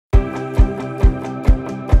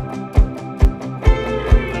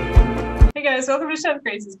guys, welcome to Chef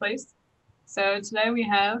Grace's Place. So today we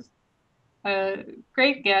have a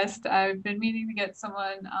great guest. I've been meaning to get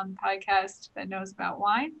someone on the podcast that knows about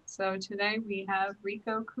wine. So today we have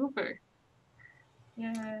Ricco Cooper.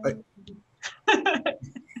 Hi. Yay.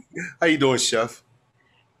 How you doing, Chef?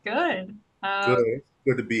 Good. Good.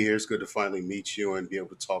 Good to be here. It's good to finally meet you and be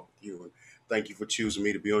able to talk with you. And thank you for choosing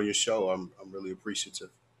me to be on your show. I'm really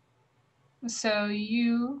appreciative. So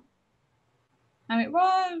you,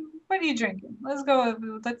 well, what are you drinking? Let's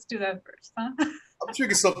do that first, huh? I'm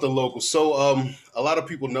drinking something local. So, a lot of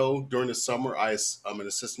people know during the summer I'm an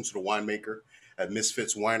assistant to the winemaker at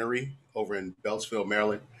Misfits Winery over in Beltsville,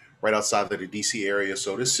 Maryland, right outside of the DC area.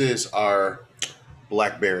 So this is our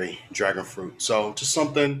blackberry dragon fruit. So just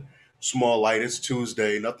something small, light. It's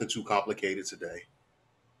Tuesday. Nothing too complicated today.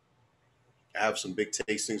 I have some big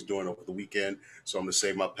tastings doing over the weekend, so I'm gonna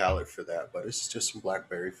save my palate for that. But it's just some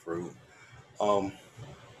blackberry fruit. Um,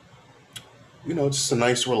 just a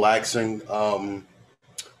nice, relaxing wine.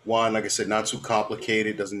 Like I said, not too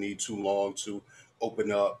complicated. Doesn't need too long to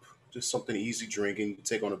open up. Just something easy drinking, you can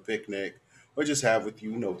take on a picnic, or just have with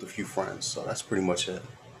you, with a few friends. So that's pretty much it.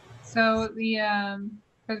 So the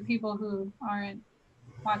for the people who aren't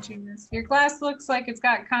watching this, your glass looks like it's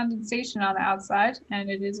got condensation on the outside,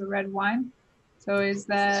 and it is a red wine. So is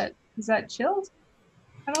that chilled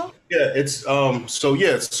at all? Yeah, it's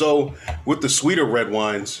so with the sweeter red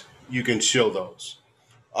wines, you can chill those.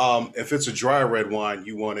 If it's a dry red wine,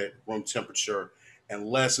 you want it room temperature.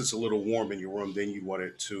 Unless it's a little warm in your room, then you want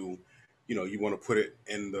it to, you want to put it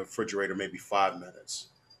in the refrigerator maybe 5 minutes.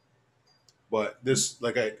 But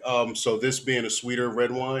so this being a sweeter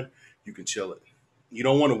red wine, you can chill it. You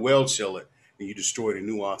don't want to well chill it, and you destroy the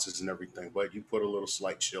nuances and everything. But you put a little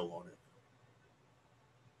slight chill on it.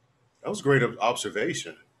 That was great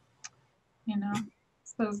observation. You know,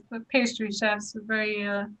 so the pastry chefs are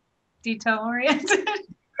very detail oriented.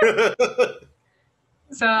 There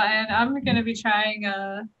So, and I'm gonna be trying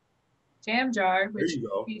a jam jar, which you you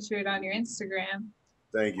go. featured on your Instagram.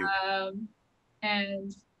 Thank you. Um,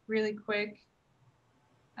 and really quick,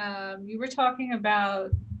 you were talking about,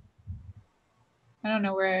 I don't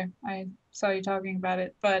know where I saw you talking about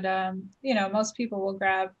it, but most people will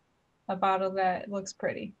grab a bottle that looks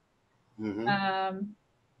pretty. Hmm. Um,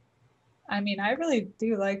 I mean, I really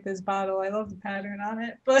do like this bottle. I love the pattern on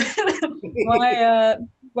it, but why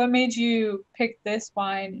what made you pick this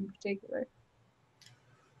wine in particular?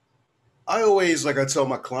 I tell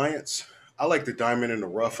my clients, I like the diamond in the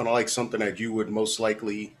rough, and I like something that you would most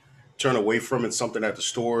likely turn away from, and something that the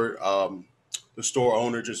store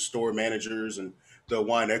owner, just store managers, and the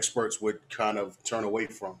wine experts would kind of turn away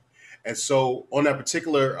from. And so, on that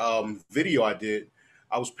particular video I did,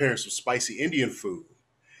 I was pairing some spicy Indian food,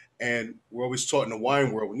 and we're always taught in the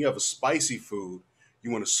wine world when you have a spicy food,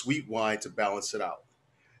 you want a sweet wine to balance it out.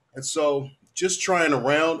 And so, just trying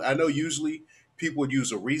around, I know usually people would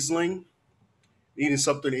use a Riesling needing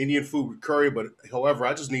something Indian food with curry, but however,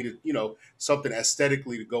 I just needed, something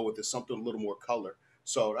aesthetically to go with it, something a little more color.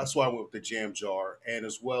 So that's why I went with the jam jar, and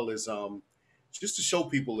as well as just to show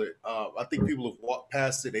people that I think people have walked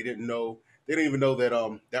past it. They didn't even know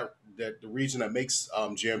that that the region that makes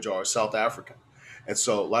jam jar is South Africa, and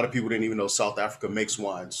so a lot of people didn't even know South Africa makes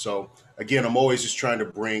wine. So again, I'm always just trying to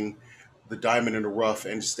bring the diamond in the rough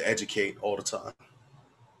and just to educate all the time.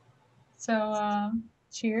 So,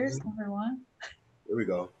 cheers, Mhm. number one. There we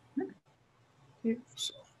go. Cheers.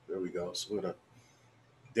 So there we go.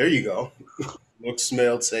 There you go. Look,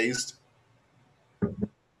 smell, taste.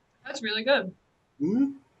 That's really good.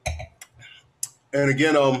 Mhm. And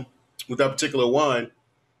again, with that particular wine,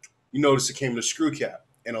 you notice it came in a screw cap,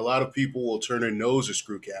 and a lot of people will turn their nose at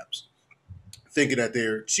screw caps, thinking that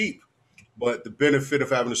they're cheap. But the benefit of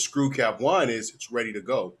having a screw cap wine is it's ready to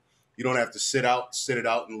go. You don't have to sit it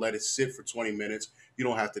out, and let it sit for 20 minutes. You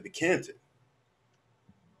don't have to decant it.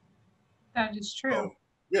 That is true. So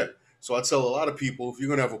yeah. So I tell a lot of people if you're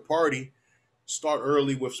gonna have a party, start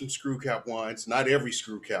early with some screw cap wines. Not every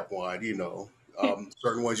screw cap wine,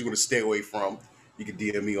 certain ones you want to stay away from. You can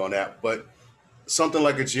DM me on that, but something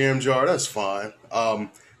like a jam jar, that's fine.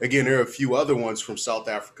 Again, there are a few other ones from South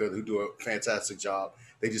Africa who do a fantastic job.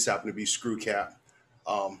 They just happen to be screw cap,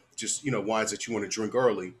 just wines that you want to drink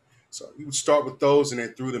early. So you would start with those, and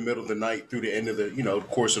then through the middle of the night, through the end of the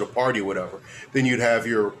course of the party or whatever. Then you'd have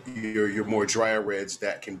your more drier reds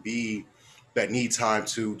that need time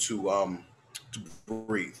to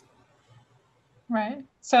breathe. Right.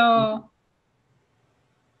 So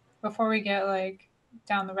before we get like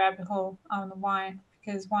down the rabbit hole on the wine,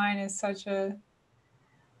 because wine is such a,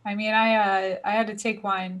 I mean, I had to take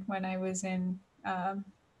wine when I was in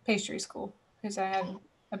pastry school because I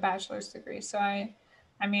had a bachelor's degree. So I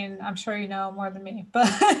mean, I'm sure you know more than me, but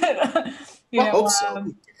you I know, hope so.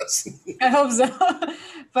 Yes. I hope so.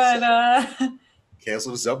 But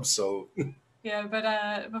Cancel this episode. yeah,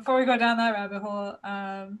 but before we go down that rabbit hole,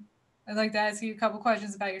 I'd like to ask you a couple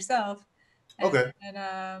questions about yourself, and Okay. then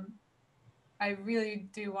I really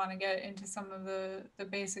do want to get into some of the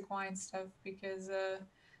basic wine stuff because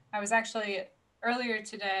I was actually earlier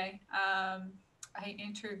today. I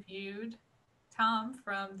interviewed Tom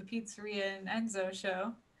from the Pizzeria and Enzo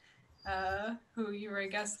show, who you were a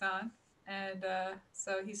guest on, and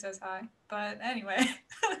so he says hi. But anyway,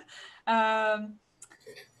 um,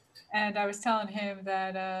 and I was telling him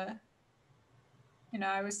that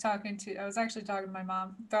I was actually talking to my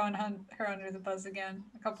mom, throwing her under the bus again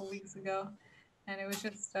a couple weeks ago, and it was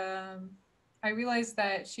just I realized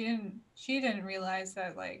that she didn't realize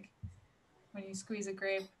that like when you squeeze a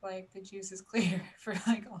grape, like the juice is clear for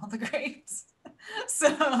like all the grapes. So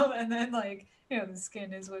and then like the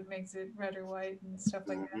skin is what makes it red or white and stuff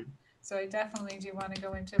like that. Mhm. So I definitely do want to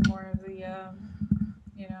go into more of the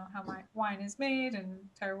how my wine is made and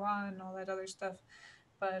terroir and all that other stuff.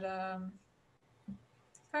 But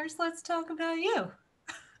first, let's talk about you.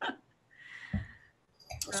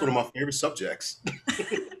 That's one of So my favorite subjects.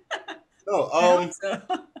 No, I hope so.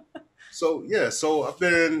 so yeah, so I've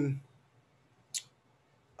been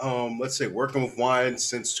let's say working with wine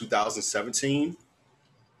since 2017.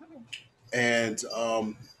 And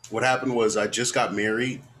what happened was I just got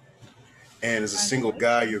married, and as a single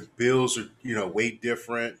guy, your Congratulations. bills are way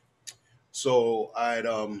different. So I'd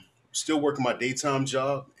still working my daytime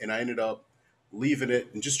job, and I ended up leaving it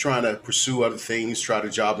and just trying to pursue other things. Tried a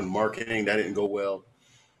job in marketing that didn't go well,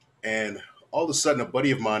 and all of a sudden, a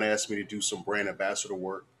buddy of mine asked me to do some brand ambassador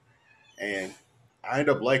work, and I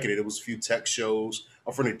ended up liking it. It was a few tech shows.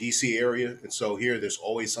 I'm from the DC area, and so here there's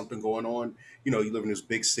always something going on. You live in this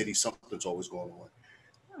big city, something's always going on. All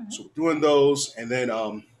right. So doing those, and then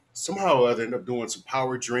somehow or other end up doing some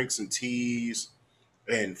power drinks and teas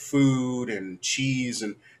and food and cheese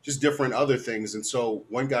and just different other things. And so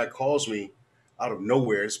one guy calls me out of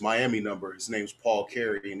nowhere. It's Miami number. His name's Paul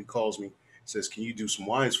Carey, and he calls me. Says, "Can you do some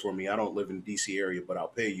wines for me? I don't live in the DC area, but I'll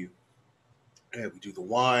pay you." And we do the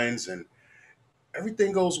wines, and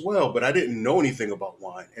everything goes well. But I didn't know anything about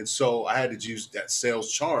wine, and so I had to use that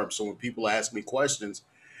sales charm. So when people ask me questions,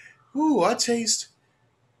 "Ooh, I taste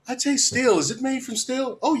steel. Is it made from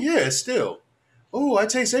steel? Oh yeah, it's steel. Oh, I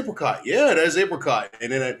taste apricot. Yeah, that's apricot."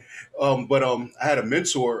 And then, I had a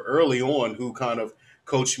mentor early on who kind of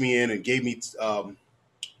coached me in and gave me some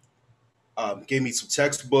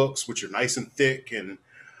textbooks, which are nice and thick, and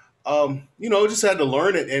just had to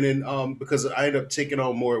learn it. And then because I ended up taking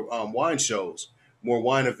on more wine shows, more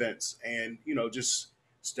wine events, and just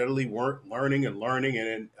steadily learning and learning.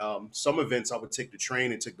 And then some events I would take the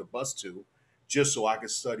train and take the bus to, just so I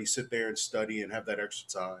could sit there and study and have that extra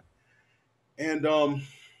time. And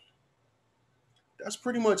that's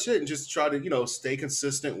pretty much it. And just try to stay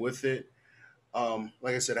consistent with it.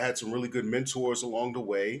 Like I said, I had some really good mentors along the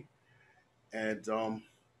way, and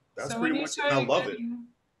that's So pretty much it. And I love it.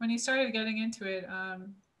 when you started getting into it,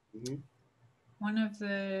 Hmm. one of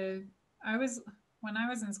the I was when I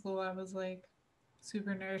was in school, I was like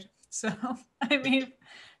super nerd. So I made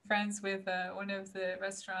friends with one of the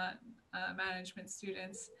restaurant management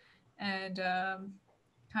students, and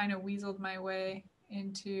kind of weaseled my way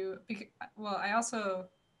into. Well, I also,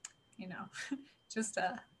 you know, just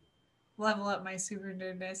level up my super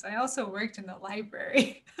nerdness. I also worked in the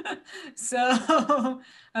library, so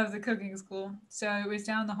of the cooking school. So it was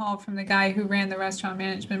down the hall from the guy who ran the restaurant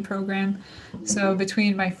management program. So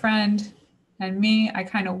between my friend and me, I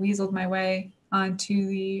kind of weaseled my way onto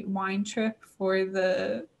the wine trip for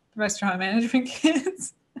the restaurant management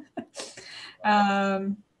kids.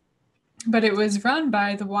 um, but it was run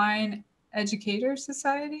by the Wine Educator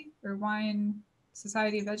Society or Wine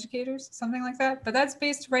Society of Educators, something like that. But that's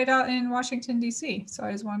based right out in Washington, D.C. So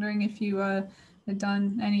I was wondering if you had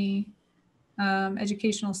done any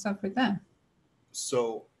educational stuff with them.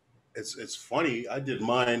 So it's funny. I did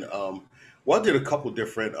mine. Well, I did a couple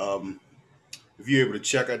different. If you're able to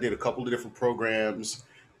check, I did a couple of different programs,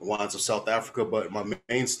 Wines of South Africa, but my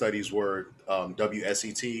main studies were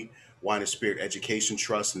WSET, Wine and Spirit Education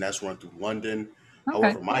Trust, and that's run through London. Okay,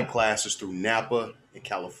 However, my cool. class is through Napa in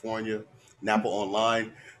California, Napa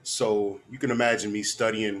Online. So you can imagine me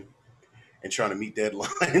studying and trying to meet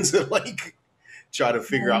deadlines and like try to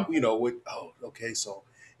figure Right. out, what, oh, okay, so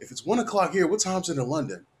if it's 1 o'clock here, what time's it in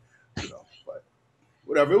London? But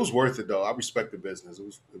whatever, it was worth it though. I respect the business. It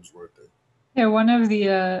was worth it. Yeah, one of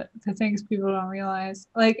the things people don't realize,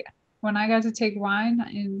 like when I got to take wine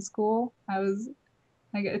in school, I was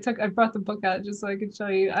Like I brought the book out just so I could show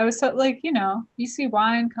you. I was so like, you see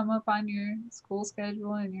wine come up on your school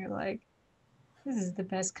schedule and you're like, this is the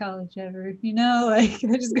best college ever, like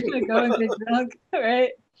they're just gonna go and get drunk,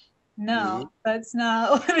 right? Hmm. No, that's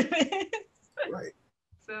not what it is. Right.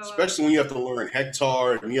 So Especially when you have to learn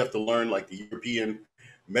hectare and you have to learn like the European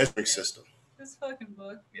measuring yeah, system. this fucking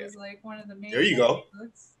book Yeah. was like one of the There main you memory go.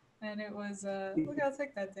 books, and it was look how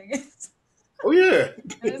thick that thing is. Oh yeah.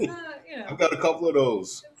 And it's not, I've got a couple of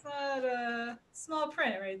those. it's not small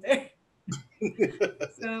print right there.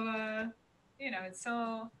 So it's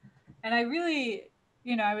so, and I really,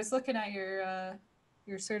 I was looking at your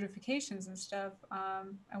certifications and stuff,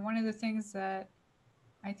 and one of the things that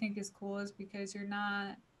I think is cool is because you're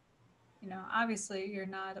not, obviously you're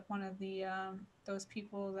not one of the those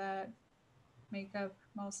people that make up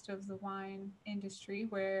most of the wine industry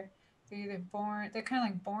where they're kind of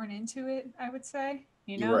like born into it, I would say.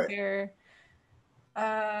 You're right. They're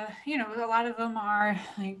a lot of them are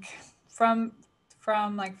like from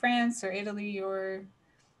like France or Italy or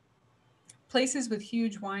places with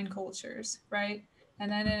huge wine cultures, right?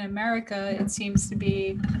 And then in America, it seems to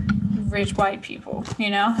be rich white people,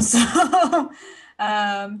 so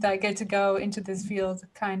that get to go into this field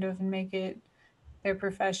kind of and make it their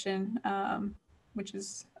profession, which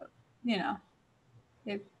is, you know,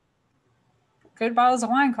 it good bottles of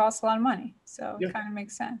wine cost a lot of money, so it Yeah. kind of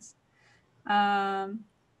makes sense. Um,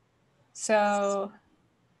 so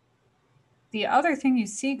the other thing you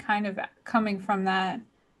see kind of coming from that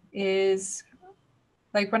is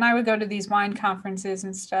like when I would go to these wine conferences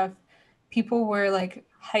and stuff, people were like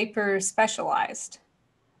hyper specialized,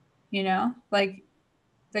 like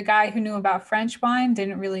the guy who knew about French wine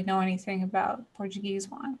didn't really know anything about Portuguese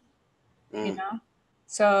wine, you Mm. know?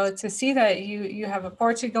 So to see that you have a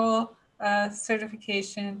Portugal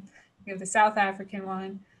certification, you have the South African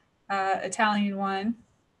one, Italian one.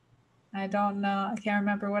 I don't know. I can't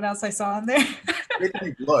remember what else I saw in there. Making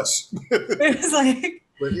me blush. It was like,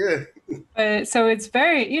 But yeah. but so it's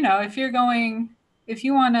very, if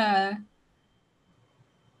you want to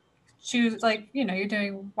choose, like, you're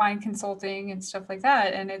doing wine consulting and stuff like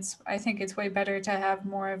that. And I think it's way better to have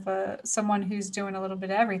more of someone who's doing a little bit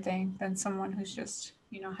of everything than someone who's just,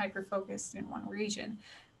 hyper focused in one region.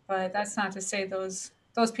 But that's not to say those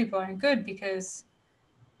people aren't good because,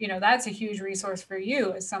 that's a huge resource for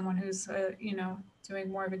you as someone who's,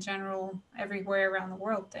 doing more of a general everywhere around the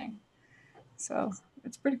world thing. So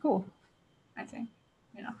it's pretty cool, I think,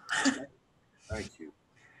 you know. Thank you.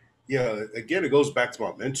 Yeah. Again, it goes back to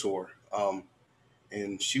my mentor.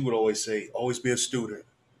 And she would always say, always be a student.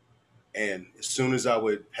 And as soon as I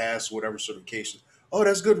would pass whatever certification, oh,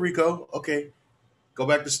 that's good, Rico. Okay, go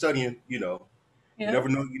back to studying. You Yeah. never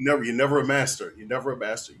know. You're never a master. You're never a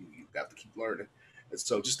master. You got to keep learning. And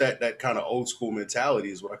so, just that kind of old school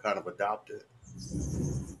mentality is what I kind of adopted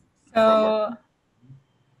from her. So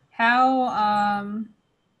how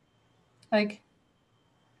like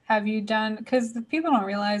have you done, because the people don't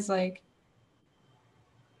realize, like,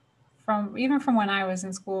 from when I was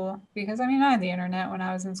in school, because I mean I had the internet when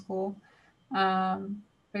I was in school. But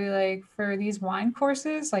like for these wine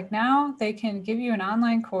courses, like now they can give you an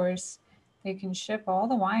online course, they can ship all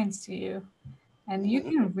the wines to you, and you Hmm.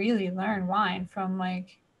 can really learn wine from,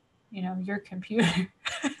 like, your computer.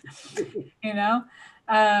 you know?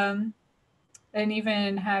 Um and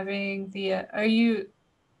even having the are you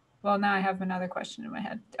well, now I have another question in my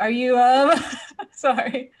head. Are you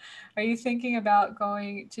sorry. Are you thinking about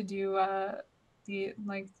going to do the,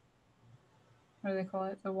 like, what do they call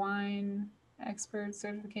it? The wine expert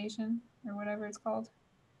certification or whatever it's called?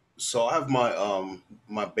 So I have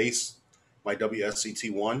my base, my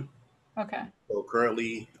WSET 1. Okay. So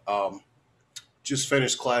currently, just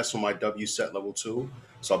finished class on my WSET level 2.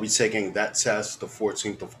 So I'll be taking that test the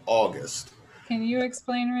 14th of August. Can you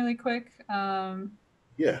explain really quick,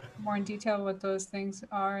 Yeah. more in detail what those things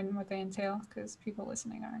are and what they entail? Because people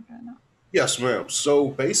listening aren't gonna know. Yes, ma'am. So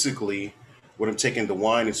basically, what I'm taking the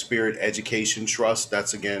Wine and Spirit Education Trust.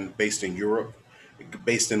 That's again based in Europe,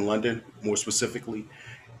 based in London, more specifically.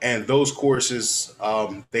 And those courses,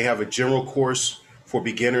 they have a general course for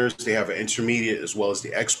beginners. They have an intermediate as well as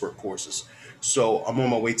the expert courses. So I'm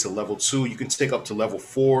on my way to level 2. You can take up to level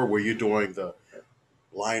 4, where you're doing the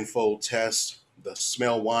blindfold test, the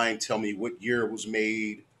smell wine, tell me what year it was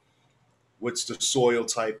made, what's the soil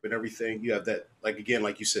type and everything. You have that, like again,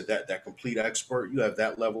 like you said, that complete expert. You have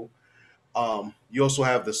that level. You also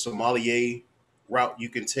have the sommelier route you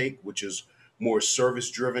can take, which is more service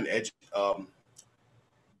driven,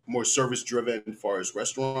 more service driven as far as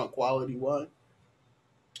restaurant quality wine.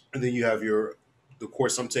 And then you have the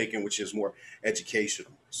course I'm taking, which is more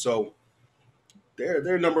educational. So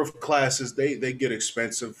there are a number of classes. They get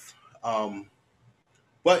expensive,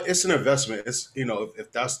 but it's an investment. It's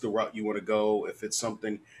if that's the route you want to go, if it's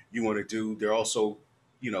something you want to do, there are also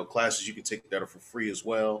classes you can take that are for free as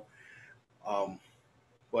well. Um,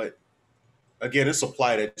 but again, it's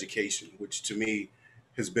applied education, which to me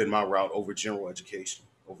has been my route over general education,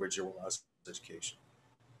 over generalized education.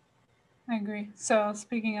 I agree. So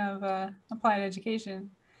speaking of applied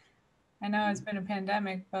education, I know it's Mhm. been a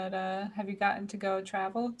pandemic, but have you gotten to go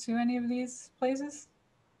travel to any of these places?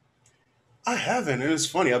 I haven't, and it's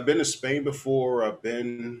funny. I've been to Spain before. I've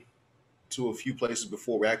been to a few places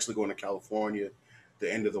before. We're actually going to California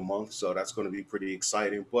the end of the month, so that's going to be pretty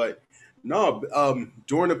exciting. But no,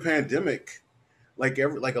 during the pandemic, like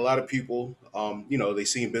a lot of people, they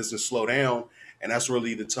seen business slow down, and that's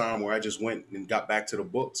really the time where I just went and got back to the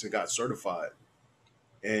books and got certified.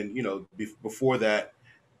 And before that,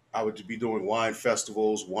 I would be doing wine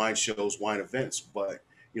festivals, wine shows, wine events. But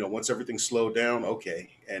once everything slowed down,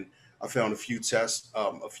 okay. And I found a few tests,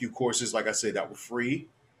 a few courses, like I said, that were free.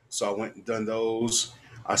 So I went and done those.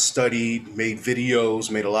 I studied, made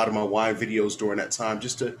videos, made a lot of my wine videos during that time,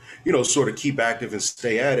 just to sort of keep active and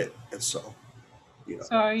stay at it. And so you know,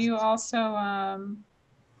 So are you also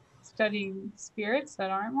studying spirits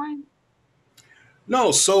that aren't wine?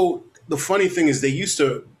 no. So the funny thing is, that used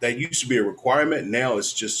to be a requirement. Now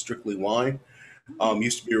it's just strictly wine.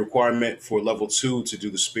 Used to be a requirement for level two to do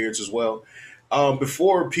the spirits as well.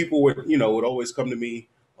 Before people would always come to me,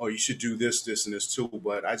 oh, you should do this, this, and this too.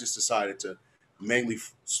 But I just decided to mainly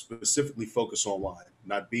specifically focus on wine,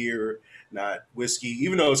 not beer, not whiskey.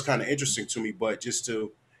 Even though it's kind of interesting to me, but just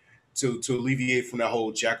to alleviate from that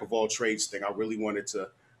whole jack of all trades thing, I really wanted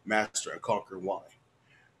to master and conquer wine.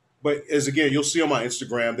 But as again, you'll see on my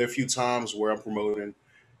Instagram, there are a few times where I'm promoting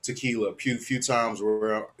tequila, a few times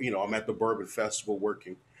where I'm at the bourbon festival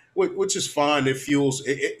working, which is fine. It fuels,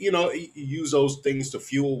 you use those things to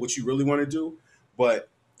fuel what you really want to do. But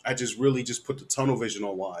I just really just put the tunnel vision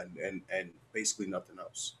on wine and basically nothing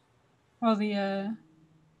else. Well, the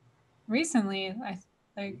recently,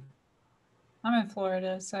 like I'm in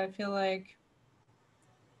Florida, so I feel like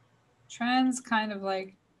trends kind of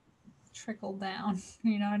like trickle down.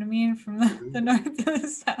 You know what I mean, from the Hmm. north to the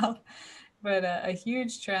south. But a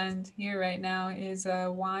huge trend here right now is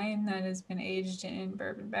wine that has been aged in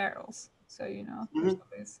bourbon barrels. So there's Hmm.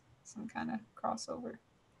 always some kind of crossover,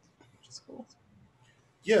 which is cool.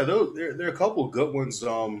 Yeah, there are a couple of good ones.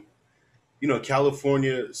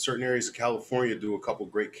 California, certain areas of California do a couple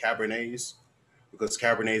great Cabernets because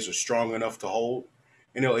Cabernets are strong enough to hold,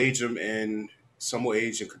 and they'll age them in some will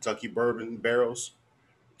age in Kentucky bourbon barrels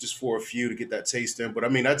just for a few to get that taste in. But I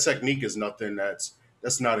mean, that technique is nothing that's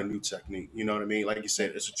not a new technique. You know what I mean? Like you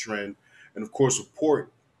said, it's a trend, and of course with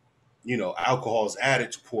port, alcohol is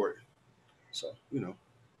added to port, so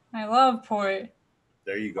I love port.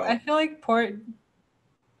 there you I go. feel like port,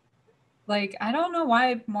 like, I don't know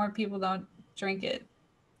why more people don't drink it.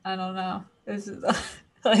 I don't know. This is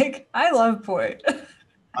like, I love port.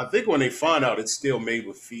 I think when they find out it's still made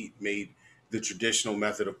with feet, made the traditional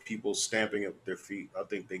method of people stamping it with their feet, I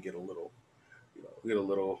think they get a little, get a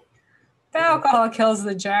little. The alcohol kills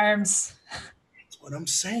the germs. That's what I'm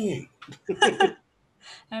saying.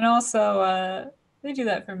 And also, they do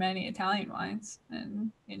that for many Italian wines.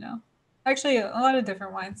 And, actually, a lot of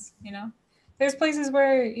different wines, There's places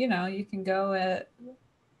where, you can go at,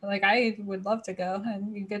 like, I would love to go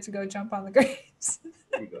and you get to go jump on the grapes.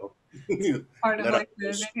 There you go. Part of Let out like the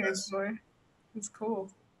the vineyard stress. tour. It's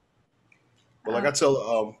cool. But like Uh, I tell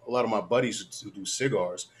a lot of my buddies who do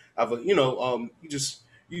cigars, I've you just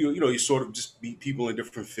you sort of just meet people in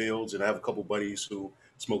different fields, and I have a couple buddies who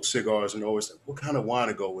smoke cigars, and they're always like, what kind of wine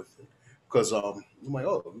to go with it? Because I'm like,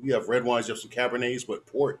 oh, you have red wines, you have some Cabernets, but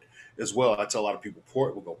port as well. I tell a lot of people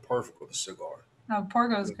port will go perfect with a cigar. no,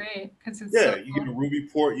 Porgo's great because it's so Yeah, you get a ruby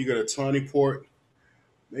port, you get a tawny port,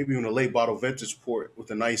 maybe even a late bottle vintage port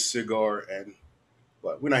with a nice cigar. And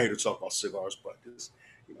but we're not here to talk about cigars, but just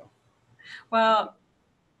you know. well.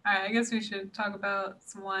 All right, I guess we should talk about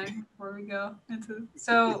some wine before we go into.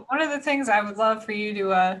 So one of the things I would love for you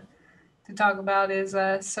to talk about is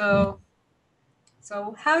so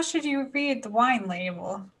how should you read the wine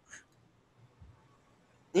label?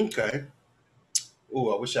 Okay.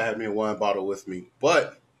 Oh, I wish I had me a wine bottle with me.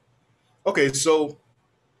 But okay, so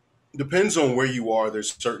depends on where you are.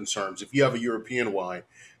 There's certain terms. If you have a European wine,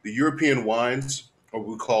 the European wines, or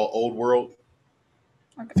we call Old World,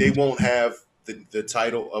 they Okay. won't have the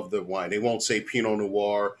title of the wine. They won't say Pinot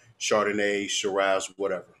Noir, Chardonnay, Shiraz,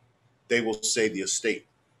 whatever. They will say the estate.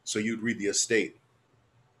 So you'd read the estate.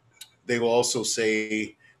 They will also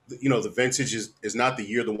say the vintage is not the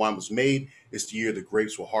year the wine was made; it's the year the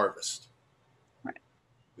grapes were harvested. Right.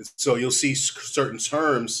 So you'll see certain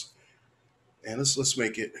terms, and let's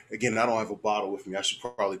make it again. I don't have a bottle with me. I should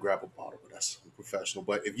probably grab a bottle, but that's professional.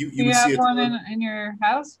 But if you Do you would have see a one term, in your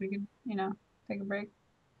house? We could, take a break.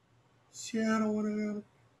 yeah, I don't want to.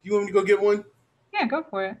 You want me to go get one? Yeah, go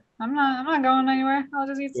for it. I'm not going anywhere. I'll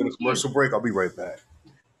just eat Doing some a cheese. commercial break. I'll be right back.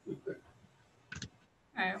 All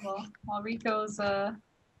right. Well, while Rico's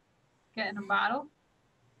getting a bottle,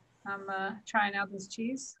 I'm trying out this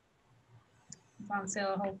cheese. It's on sale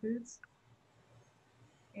at Whole Foods.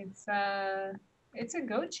 It's uh it's a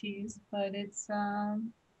goat cheese, but it's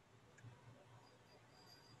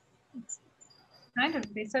kind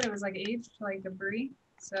of, they said it was like aged like a brie.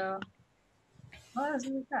 So well, that was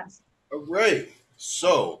really fast. All right.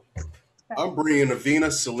 So I'm bringing a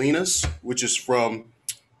Vina Salinas, which is from.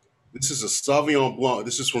 This is a Sauvignon Blanc.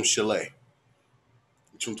 This is from Chile.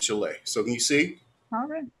 It's from Chile. So can you see? All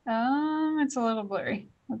right. It's a little blurry.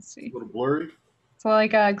 Let's It's see. a little blurry. So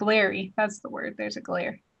like glary. That's the word. There's a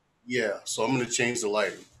glare. Yeah. So I'm going to change the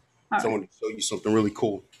lighting. All So I right. want to show you something really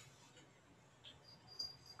cool.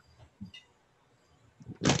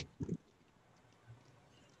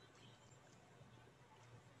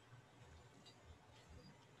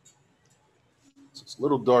 So it's a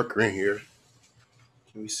little darker in here.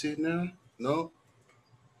 Can we see it now? No.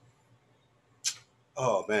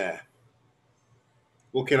 Oh man.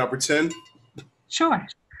 Well, can I pretend? Sure.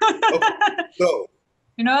 Okay. So.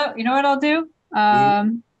 You know what I'll do?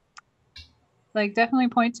 Mhm. Like definitely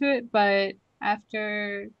point to it, but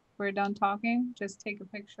after we're done talking, just take a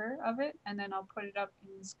picture of it and then I'll put it up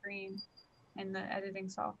in the screen in the editing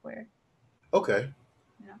software. Okay.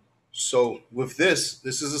 You know. So with this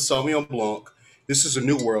is a Sauvignon Blanc. This is a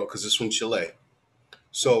New World because it's from Chile.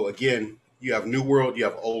 So again, you have New World, you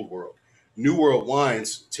have Old World. New World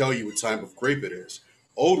wines tell you what type of grape it is.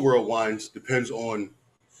 Old World wines depends on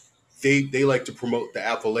they like to promote the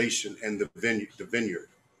appellation and the vineyard.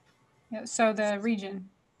 Yeah, so the region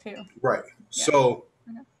too. Right. Yeah. So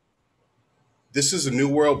Okay. this is a New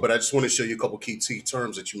World, but I just want to show you a couple key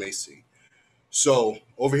terms that you may see. So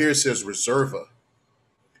over here it says Reserva.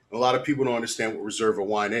 A lot of people don't understand what Reserva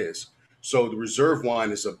wine is. So the Reserve wine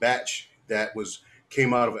is a batch that was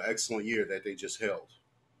came out of an excellent year that they just held.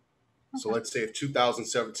 So Okay. let's say if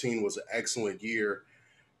 2017 was an excellent year,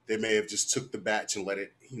 they may have just took the batch and let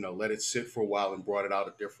it sit for a while and brought it out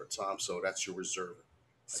at different times. So that's your reserve.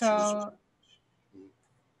 That's your reserve. So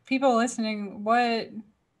people listening, what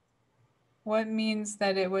means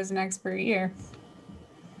that it was an expert year?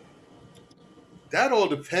 That all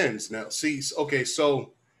depends. Now, see, okay,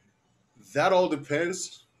 so that all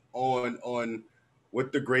depends on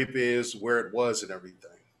what the grape is, where it was, and everything.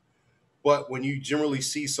 But when you generally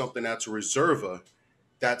see something that's a reserva,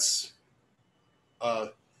 that's uh,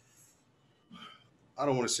 I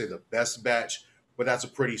don't want to say the best batch, but that's a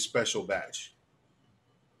pretty special batch.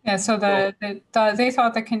 Yeah, so So they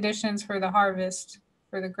thought the conditions for the harvest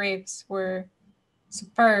for the grapes were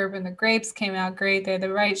superb and the grapes came out great. They had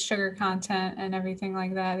the right sugar content and everything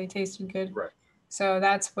like that. They tasted good. right, So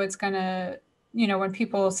that's what's gonna, when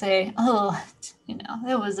people say, "Oh,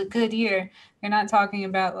 it was a good year," they're not talking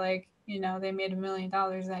about like, they made $1 million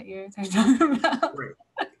that year. They're talking about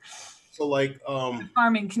right. So like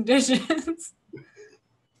farming conditions.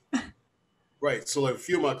 right. So like a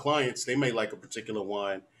few of my clients, they may like a particular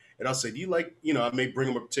wine, and I'll say, "Do you like?" I may bring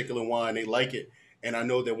them a particular wine. They like it, and I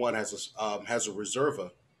know that one has a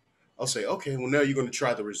Reserva. I'll say, "Okay, well now you're going to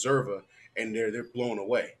try the Reserva," and they're blown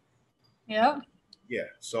away. Yep. Yeah.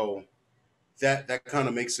 So that kind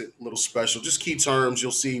of makes it a little special. Just key terms.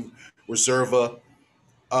 You'll see Reserva.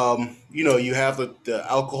 You have the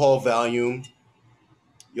alcohol volume.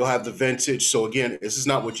 You'll have the vintage. So again, this is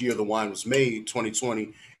not what year the wine was made,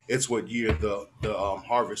 2020. It's what year the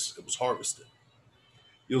harvest it was harvested.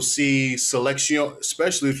 You'll see selection,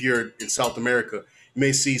 especially if you're in South America. You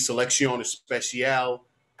may see selection especial,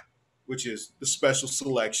 which is the special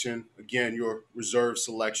selection. Again, your reserve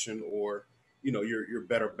selection or your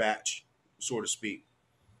better batch, so to speak.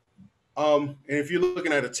 And if you're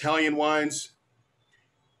looking at Italian wines,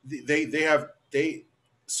 they have they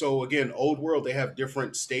so again, old world, they have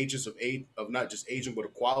different stages of age of not just aging but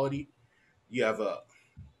of quality. You have a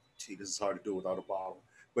gee, this is hard to do without a bottle.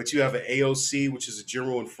 But you have an AOC, which is a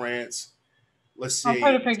general in France. Let's I'll put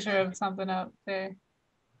say a picture of something up there.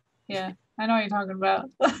 Yeah, I know what you're talking about.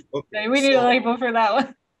 okay, Okay, we need a so label for that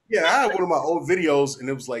one. yeah, I had one of my old videos and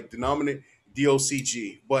it was like denominate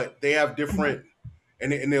DOCG, but they have different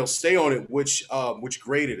and they'll stay on it which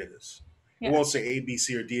grade it is. It Yeah. won't say A, B,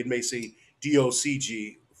 C, or D. It may say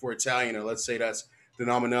DOCG for Italian, or let's say that's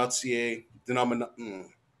denominatiae,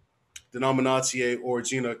 denominatiae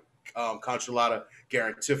origina controlata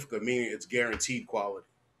garantifica, meaning it's guaranteed quality.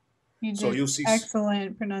 You So did you'll see.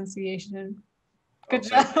 excellent pronunciation. Oh, Good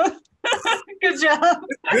thank you. job. Good job.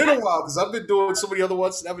 It's been a while because I've been doing so many other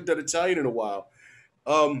ones. And I haven't done Italian in a while.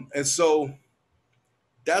 And so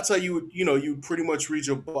that's how you would, you pretty much read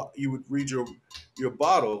you would read your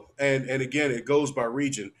bottle, and again, it goes by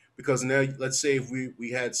region because now let's say if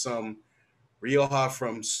we had some Rioja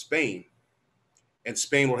from Spain, and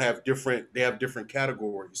Spain will have different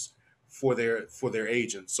categories for their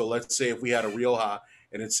aging. So let's say if we had a Rioja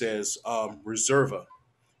and it says Reserva,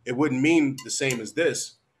 it wouldn't mean the same as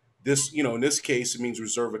this. This, in this case, it means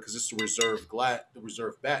Reserva because it's the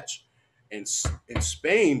reserve batch. And in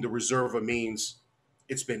Spain, the Reserva means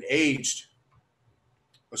it's been aged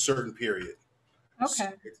a certain period. Okay.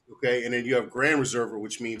 Okay, and then you have Grand Reserva,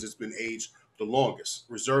 which means it's been aged the longest.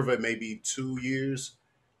 Reserva may be 2 years,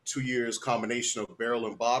 2 years combination of barrel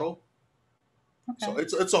and bottle. So Okay.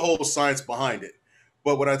 it's a whole science behind it.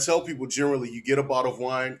 But what I tell people generally, you get a bottle of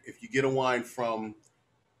wine. If you get a wine from,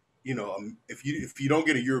 if you don't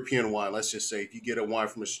get a European wine, let's just say if you get a wine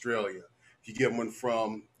from Australia, if you get one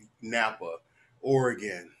from Napa,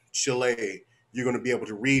 Oregon, Chile, you're going to be able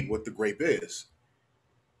to read what the grape is.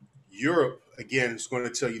 Europe, again, is going to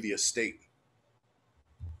tell you the estate.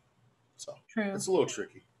 So True. it's a little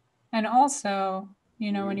tricky. And also,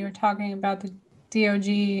 when you were talking about the DOG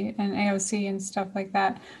and AOC and stuff like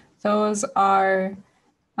that, those are,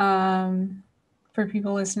 for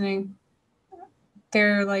people listening,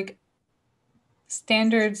 they're like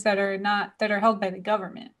standards that are held by the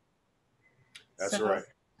government. That's So, right.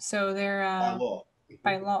 so they're By law.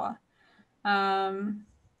 by law.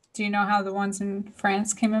 Do you know how the ones in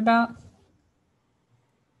France came about?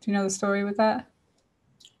 Do you know the story with that?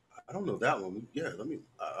 I don't know that one. Yeah, let me.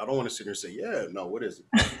 I don't want to sit here and say, yeah, no. What is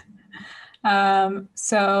it?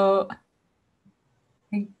 So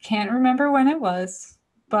I can't remember when it was,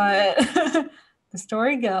 but the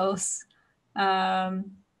story goes,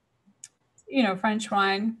 um, French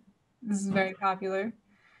wine. This is very popular.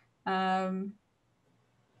 Um,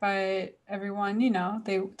 but everyone,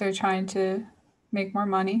 they're trying to make more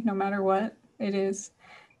money no matter what it is.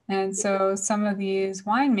 And so some of these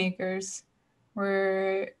winemakers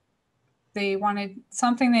were they wanted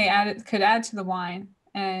something could add to the wine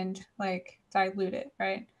and like dilute it,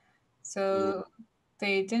 right? Mhm. So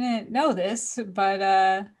they didn't know this,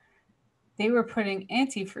 but they were putting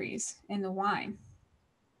antifreeze in the wine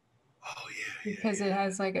Oh yeah, yeah, because it yeah.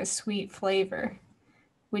 has like a sweet flavor,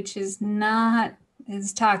 which is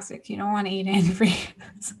toxic. You don't want to eat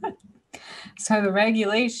antifreeze. So the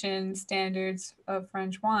regulation standards of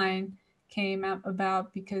French wine came out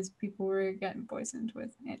about because people were getting poisoned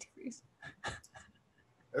with antifreeze.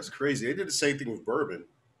 That's crazy. They did the same thing with bourbon.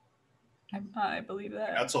 I believe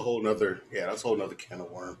that. That's a whole nother. Yeah, that's a whole nother can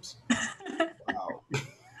of worms. Wow.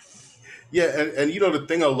 Yeah, and the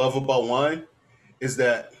thing I love about wine is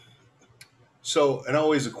that and I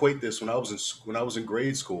always equate this when I was in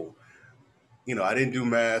grade school. I didn't do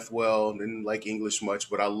math well, didn't like English much,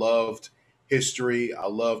 but I loved history. I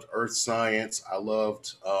loved earth science. I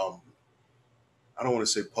loved I don't want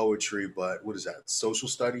to say poetry, but what is that? Social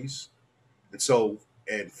studies. And so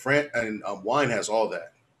wine has all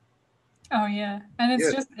that. Oh yeah, and it's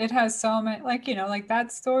Yeah. just it has so many like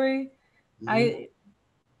that story. Hmm. I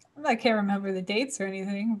I can't remember the dates or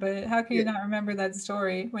anything, but how can you Yeah. not remember that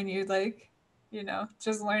story when you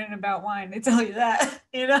just learning about wine? They tell you that,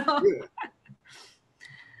 Yeah. I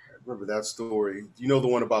remember that story. You know the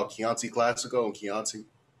one about Chianti Classico and Chianti?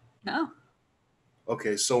 No.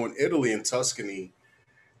 Okay, so in Italy in Tuscany,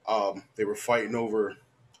 they were fighting over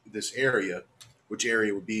this area, which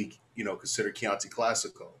area would be, considered Chianti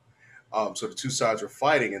Classico. So the two sides were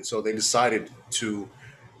fighting, and so they decided to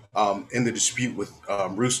end the dispute with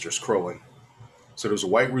roosters crowing. So there was a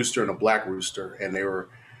white rooster and a black rooster, and there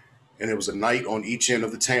was a knight on each end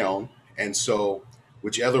of the town, and so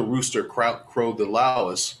whichever rooster crowed the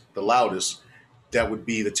loudest, that would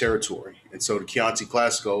be the territory. And so the Chianti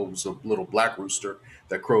Classico was a little black rooster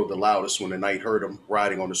that crowed the loudest when the knight heard him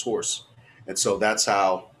riding on his horse. And so that's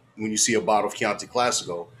how when you see a bottle of Chianti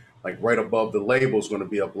Classico, like right above the label is going to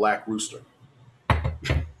be a black rooster.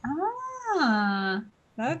 Ah,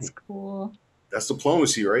 that's cool. That's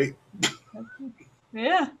diplomacy, right?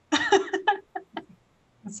 Yeah.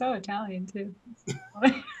 It's so Italian too.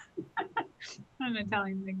 An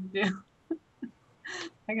Italian thing to do.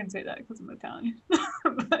 I can say that because I'm Italian.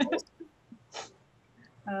 But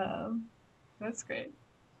um, that's great.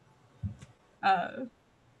 Uh,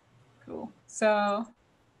 cool. So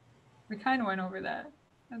we kind of went over that.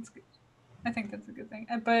 That's good. I think that's a good thing.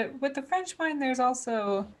 But with the French wine, there's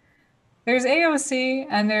AOC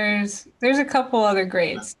and there's a couple other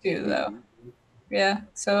grades too, though. Mhm. Yeah.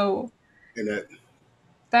 So And that,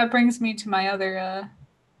 that brings me to my other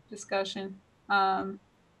discussion. Um,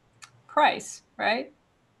 Price, right?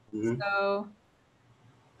 mhm. So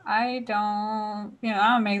I don't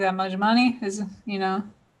make that much money. Is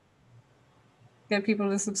get people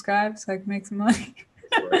to subscribe so I can make some money.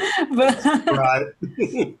 That's right. But Right.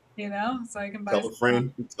 so I can buy Tell a some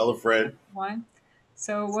friend. Tell a friend. wine.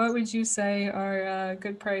 So what would you say are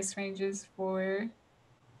good price ranges for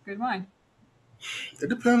good wine? It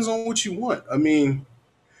depends on what you want. I mean,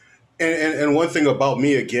 and one thing about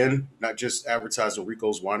me, again, not just advertising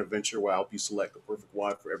Rico's Wine Adventure, where I help you select the perfect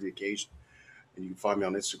wine for every occasion. And you can find me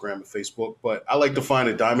on Instagram and Facebook. But I like to find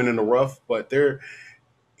a diamond in the rough. But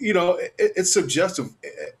it's subjective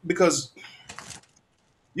because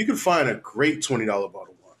you can find a great $20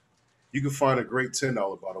 bottle of wine. You can find a great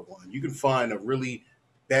 $10 bottle of wine. You can find a really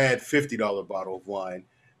bad $50 bottle of wine.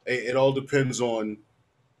 It all depends on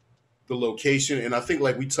the location. And I think,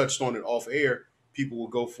 like we touched on it off air, people will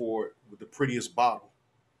go for the prettiest bottle.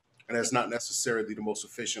 And that's not necessarily the most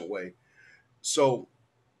efficient way. So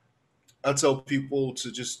I tell people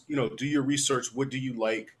to just, do your research. What do you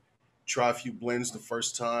like? Try a few blends the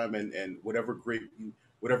first time, and whatever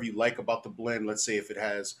you like about the blend. Let's say if it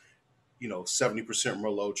has, 70%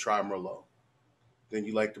 Merlot, try Merlot. Then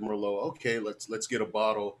you like the Merlot. Okay, let's get a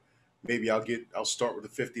bottle. Maybe I'll start with a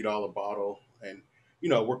 $50 bottle and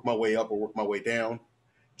work my way up or work my way down.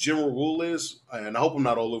 General rule is, and I hope I'm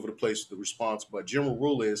not all over the place with the response, but general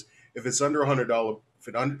rule is if it's under $100,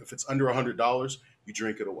 if it's under $100, you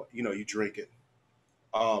drink it away. You drink it.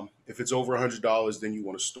 If it's over $100, then you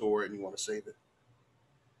want to store it and you want to save it.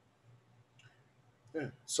 Yeah. I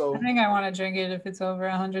So think I want to drink it if it's over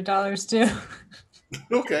 $100 too.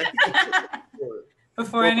 okay.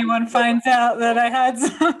 Before Well, anyone finds out that I had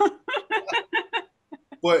some.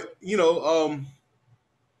 but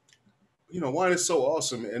wine is so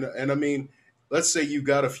awesome, and I mean, let's say you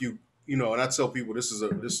got a few, and I tell people this is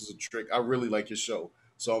a trick. I really like your show,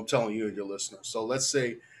 so I'm telling you and your listeners. So let's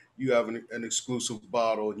say you have an exclusive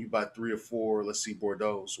bottle and you buy three or four, let's see,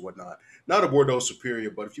 Bordeaux's or whatnot. Not a Bordeaux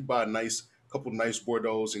Superior, but if you buy a couple nice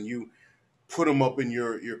Bordeaux's and you put them up in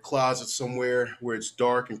your closet somewhere where it's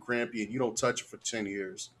dark and crampy and you don't touch it for 10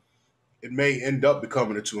 years, it may end up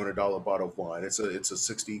becoming a $200 bottle of wine. It's a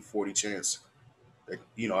 60-40 chance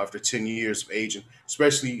after 10 years of aging,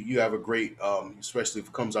 especially you have a great, especially if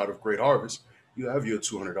it comes out of great harvest, you have your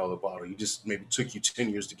 $200 bottle. You just maybe took you 10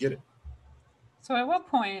 years to get it. So at what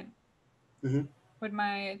point Hmm. would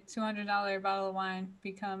my $200 bottle of wine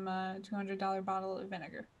become a $200 bottle of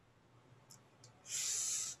vinegar?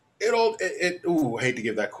 Ooh, I hate to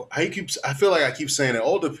give that. I feel like I keep saying it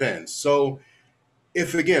all depends. So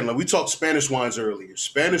if again, like we talked Spanish wines earlier,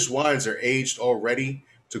 Spanish wines are aged already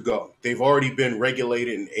to go. They've already been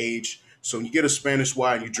regulated and aged. So when you get a Spanish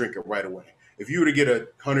wine, you drink it right away. If you were to get a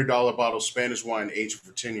 $100 bottle of Spanish wine aged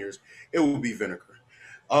for 10 years, it would be vinegar.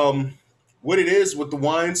 Um, what it is with the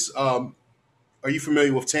wines, are you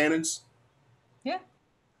familiar with tannins? Yeah,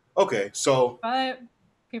 Okay, so but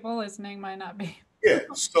people listening might not be. yeah,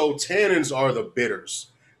 so tannins are the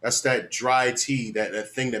bitters. That's that dry tea,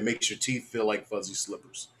 that thing that makes your teeth feel like fuzzy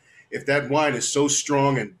slippers. If that wine is so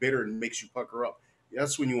strong and bitter and makes you pucker up,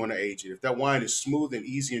 that's when you want to age it. If that wine is smooth and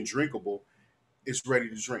easy and drinkable, it's ready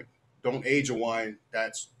to drink. Don't age a wine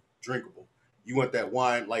that's drinkable. You want that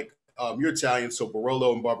wine like you're Italian, so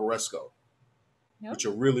Barolo and Barbaresco, Yep. which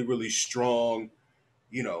are really, really strong,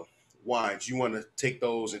 you know, wines. You want to take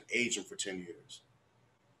those and age them for 10 years.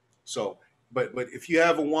 So, but if you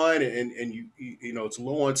have a wine and it's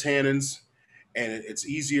low on tannins and it's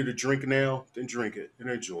easier to drink now, then drink it and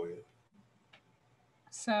enjoy it.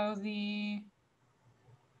 So the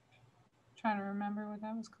trying to remember what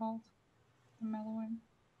that was called. The mellowing.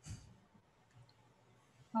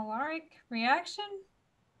 Malaric reaction?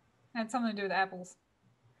 Had something to do with apples.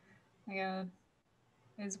 Like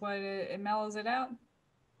is what it mellows it out.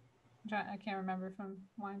 I can't remember from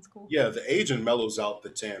wine school. Yeah, the aging mellows out the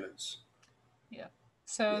tannins. Yeah.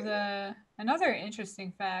 So Yeah. the another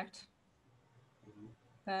interesting fact Mhm.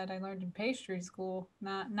 that I learned in pastry school,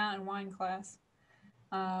 not in wine class,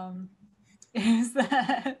 um, is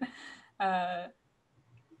that uh,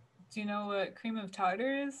 do you know what cream of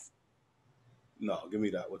tartar is? No, give me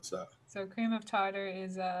that. What's that? So cream of tartar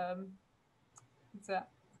is it's a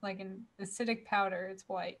like an acidic powder. It's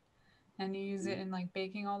white, and you use it Mhm. in like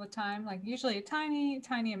baking all the time. Like usually a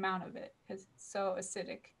tiny amount of it because it's so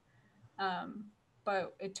acidic. Um,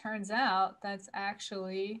 but it turns out that's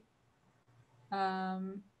actually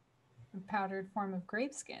um, a powdered form of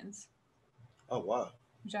grape skins, Oh wow.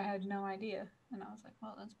 which I had no idea. And I was like,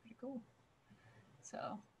 well, that's pretty cool.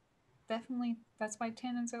 So definitely, that's why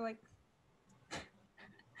tannins are like,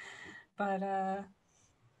 but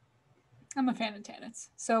I'm a fan of tannins.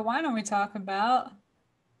 So why don't we talk about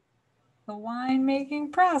the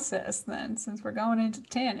winemaking process then, since we're going into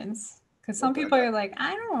tannins? Because some Okay, I people got are like,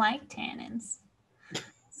 I don't like tannins.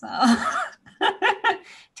 So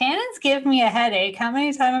tannins give me a headache. How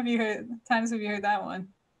many times have you heard that one?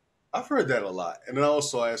 I've heard that a lot, and then I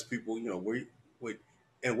also ask people, where,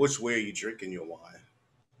 and which way are you drinking your wine?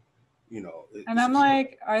 And Is I'm it,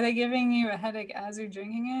 like, are they giving you a headache as you're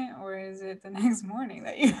drinking it, or is it the next morning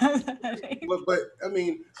that you have the headache? but I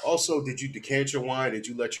mean, also, did you decant your wine? Did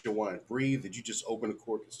you let your wine breathe? Did you just open the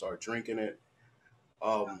cork and start drinking it?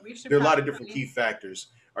 We should There are a lot of different key probably, factors.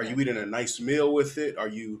 Are yeah, you eating a nice meal with it? Are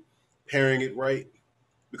you pairing it right?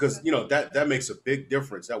 Because that's that makes a big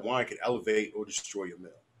difference. That wine can elevate or destroy your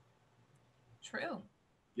meal. true.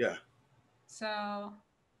 Yeah. So I'm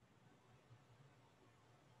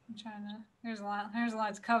trying to. There's a lot. There's a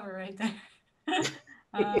lot to cover right there.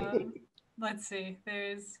 um, let's see.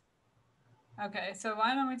 There's okay. So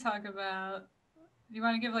why don't we talk about? You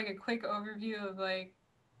want to give like a quick overview of like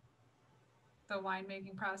the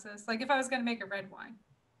winemaking process? Like if I was gonna make a red wine,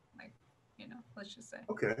 like let's just say.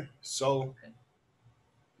 Okay. So Okay.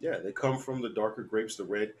 yeah, they come from the darker grapes, the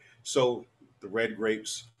red. So the red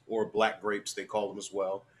grapes or black grapes, they call them as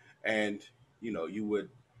well. And you would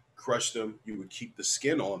crush them. You would keep the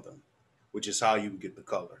skin on them, which is how you would get the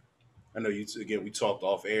color. I know you again. We talked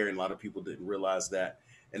off air, and a lot of people didn't realize that,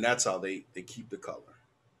 and that's how they keep the color.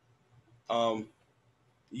 Um,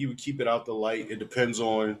 you would keep it out the light. It depends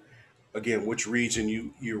on again which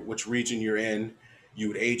region which region you're in. You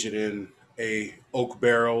would age it in a oak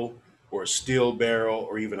barrel or a steel barrel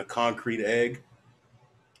or even a concrete egg.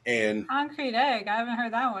 And Concrete egg. I haven't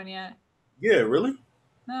heard that one yet. yeah, really,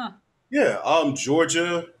 No. yeah.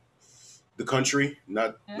 Georgia, the country,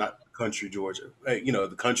 Yeah. not country Georgia.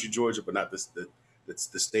 The country Georgia, but not that's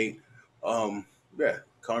the state. Yeah,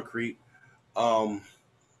 concrete. Um,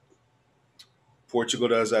 Portugal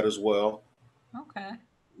does that as well. Okay.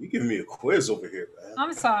 You giving me a quiz over here, man.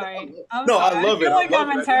 I'm sorry. I'm No, I sorry. I love it. feel I like love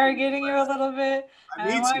I'm it. I need to interrogating you a little bit, I and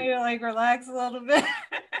I need want to. you to like relax a little bit.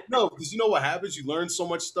 No, because you know what happens? You learn so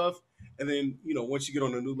much stuff, and then once you get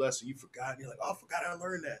on a new lesson, you forgot. And you're like, oh, I forgot I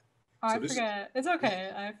learned that. Oh, So I this is forget. It's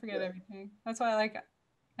okay. I forget yeah. everything. That's why I like.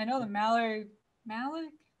 I know the Mallard.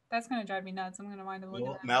 Malik. That's gonna drive me nuts. I'm gonna wind up looking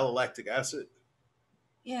that up. Malolactic acid.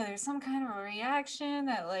 Yeah, there's some kind of a reaction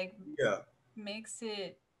that like Yeah, makes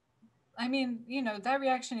it. I mean, that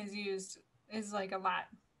reaction is like a lot.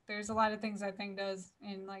 There's a lot of things I think does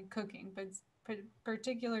in like cooking, but it's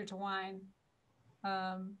particular to wine.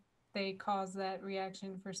 Um, they cause that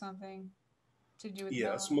reaction for something to do with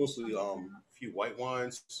yeah. It's melon or mostly something. a few white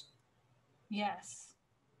wines. Yes,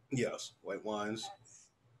 Yes, white wines. yes,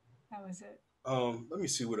 that was it. Let me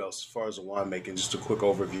see what else as far as the winemaking. Just a quick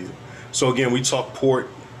overview. So again, we talk port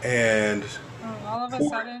and Oh, all of a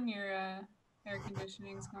port. sudden your air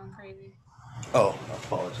conditioning's going crazy. Oh, I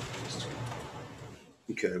apologize.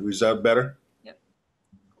 Okay, was that better? Yep.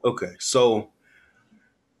 Okay, so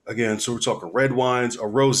again, so we're talking red wines. A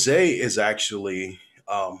rosé is actually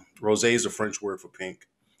rosé is a French word for pink.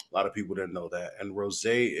 A lot of people didn't know that. And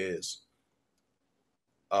rosé is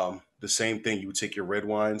the same thing. You would take your red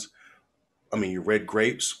wines, I mean your red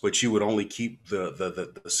grapes, but you would only keep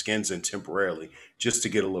the skins in temporarily just to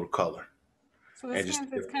get a little color So the and just to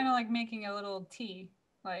skins, get it's kind of like making a little tea.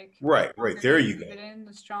 Like the right, right longer there you you leave go. it in,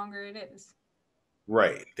 the stronger it is.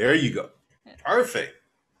 Right there you go. Yeah. Perfect.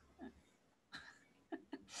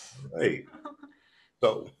 Right.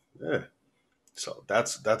 So yeah. So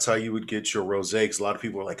that's how you would get your rosé. Because a lot of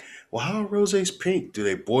people are like, "Well, how are rosés pink? Do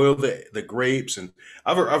they boil the grapes?" And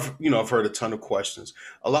I've heard a ton of questions.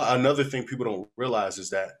 Another thing people don't realize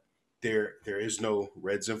is that there is no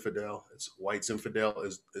red Zinfandel. It's white Zinfandel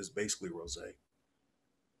is basically rosé.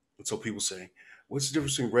 And so people say, "What's the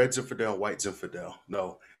difference between red Zinfandel and white Zinfandel?"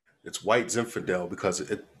 No, it's white Zinfandel because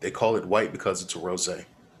they call it white because it's a rosé.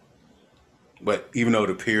 But even though it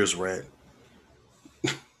appears red,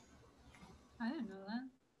 I didn't know that.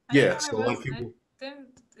 I didn't yeah. know So it a lot of was. I people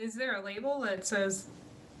didn't. Is there a label that says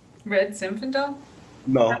Red Zinfandel?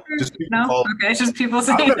 no, just people No. call Okay, it's just people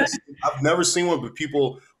I've saying never that. seen, I've never seen one, but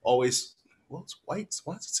people always, well, it's white.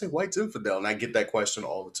 Why does it say white's infidel? And I get that question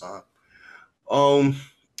all the time. Um,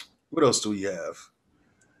 what else do we have?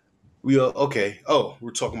 We okay. Oh,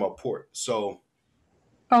 we're talking about port. So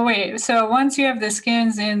Oh wait. So once you have the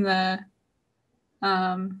skins in the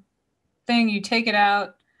um thing, you take it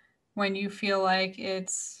out when you feel like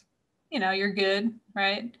it's you're good,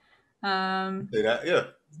 right? Um, Say that, yeah.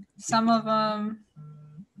 some of them,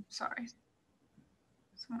 sorry,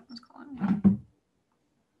 someone was calling me.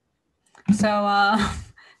 So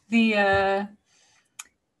the uh,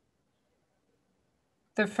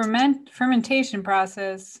 the fermentation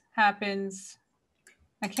process happens.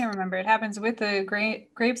 I can't remember. It happens with the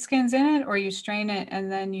grape skins in it, or you strain it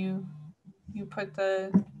and then you put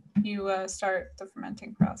you start the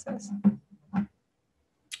fermenting process.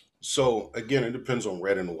 So again, it depends on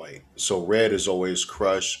red and white. So red is always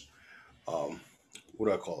crush. Um, what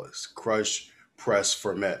do I call this? Crush, press,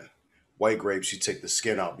 ferment. White grapes, you take the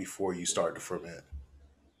skin out before you start to ferment.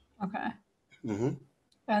 Okay. Mm-hmm.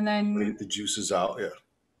 And then Get the juices out. Yeah.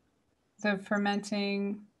 the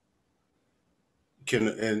fermenting. Can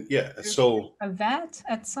and yeah. There's So a vat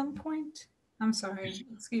at some point. I'm sorry.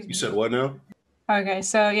 Excuse you me. said what now? Okay,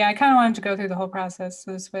 so yeah, I kind of wanted to go through the whole process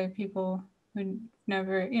so this way people who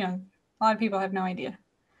never, a lot of people have no idea.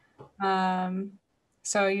 Um,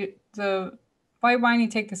 so the white wine, you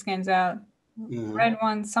take the skins out. Hmm. Red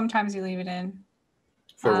ones, sometimes you leave it in.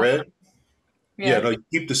 For Uh, red, yeah, yeah. no, you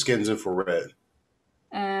keep the skins in for red.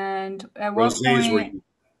 And at what Rosés where point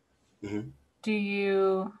you. Mhm. do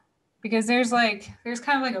you, because there's kind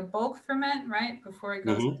of like a bulk ferment, right? Before it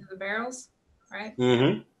goes Mhm. into the barrels, right?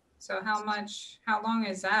 Mhm. So how long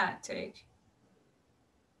does that take?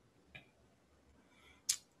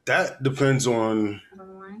 That depends on. On the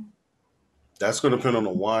wine? That's going to depend on the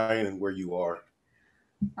wine and where you are.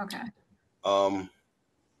 Okay. Um,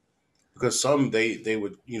 because some they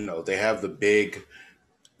would they have the big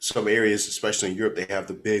some areas, especially in Europe, they have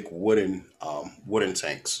the big wooden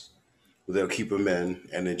tanks. They'll keep them in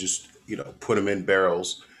and then just put them in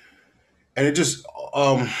barrels. And it just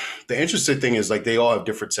the interesting thing is like they all have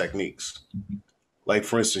different techniques. Like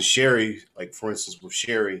for instance, sherry. Like for instance, with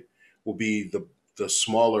sherry, will be the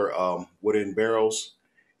smaller wooden barrels,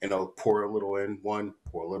 and they'll pour a little in one,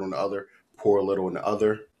 pour a little in the other, pour a little in the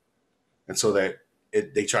other, and so that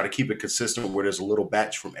they try to keep it consistent where there's a little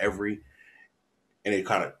batch from every, and it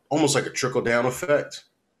kind of almost like a trickle down effect.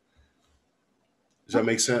 Does that Okay.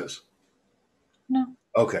 make sense? No.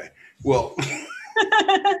 Okay. Well,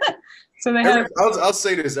 So they have. I'll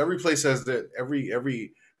say this: every place has that.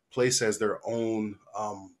 Every place has their own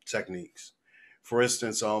techniques. For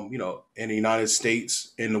instance, in the United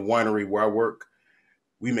States, in the winery where I work,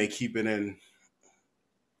 we may keep it in,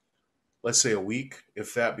 let's say, a week,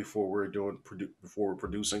 if that, before we're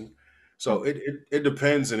producing. So it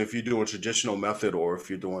depends, and if you're doing traditional method or if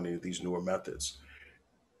you're doing any of these newer methods.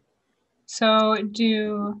 So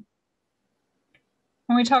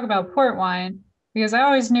when we talk about port wine, because I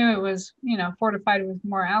always knew it was, fortified with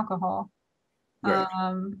more alcohol. Right.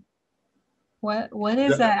 Um, what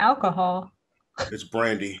is Yeah, that alcohol? it's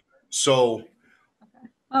brandy. So Okay.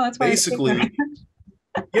 Oh, that's why it's thicker. basically,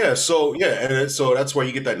 yeah. So yeah, so that's why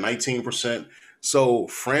you get that 19%. So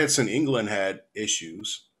France and England had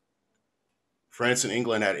issues. France and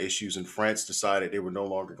England had issues, and France decided they were no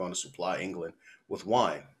longer going to supply England with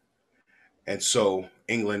wine. And so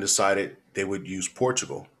England decided they would use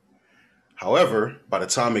Portugal. However, by the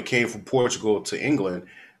time it came from Portugal to England,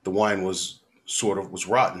 the wine was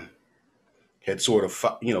rotten, had sort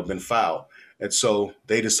of been foul, and so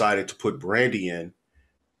they decided to put brandy in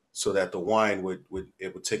so that the wine would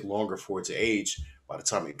take longer for it to age. By the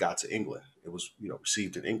time it got to England, it was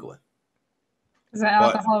received in England. Because the But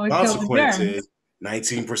alcohol would kill the consequence germs. is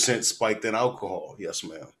 19% spiked in alcohol. Yes,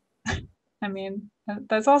 ma'am. I mean,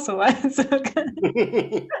 that's also why it's so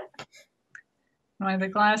good. Why the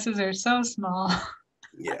glasses are so small.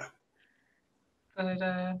 Yeah. But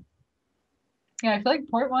yeah, I feel like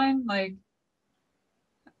port wine, like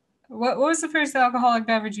what was the first alcoholic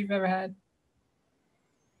beverage you've ever had?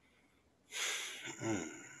 Mm.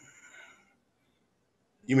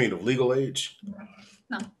 You mean of legal age?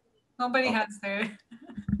 No. Nobody Oh, has their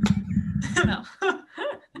no.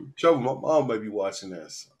 trouble. My mom might be watching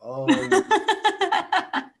this.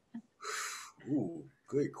 Ooh,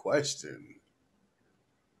 good question.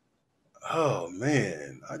 Oh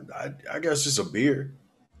man, I guess just a beer.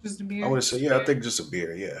 Just a I beer. would say yeah. I think just a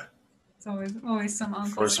beer. Yeah, It's always some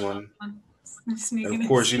uncle first one, and sneaking of in.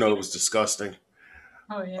 course it was disgusting.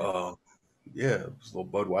 Oh yeah. Uh, yeah, it was a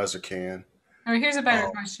little Budweiser can. Or here's a better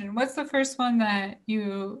Um, question. What's the first one that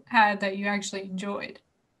you had that you actually enjoyed?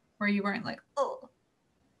 Where you weren't like, oh.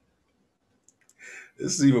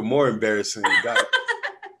 this is even more embarrassing.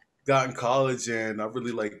 Got in college and I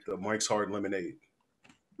really liked the Mike's Hard Lemonade.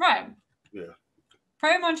 Right. Yeah,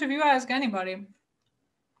 Pretty much if you ask anybody,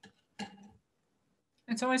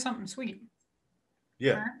 it's always something sweet.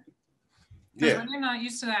 yeah, Right? Because yeah. when you're not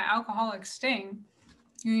used to that alcoholic sting,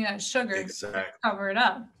 You need that sugar to Exactly. cover it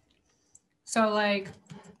up. So like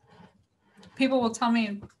people will tell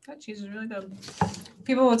me that cheese is really good.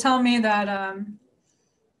 People will tell me that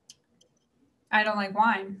I don't like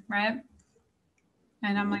wine, right?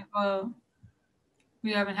 And I'm Mhm. like, well,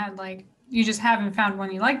 you haven't had like you just haven't found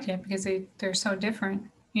one you liked yet because they're so different,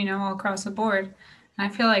 all across the board. And I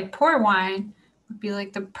feel like port wine would be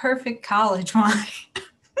like the perfect college wine.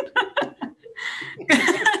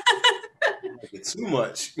 Like it too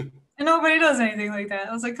much. And nobody does anything like that.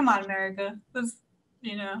 I was like, come on, America.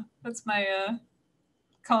 That's my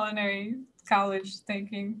culinary college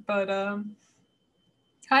thinking. But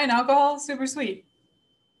high in alcohol, super sweet.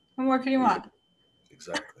 What more can you Yeah, want?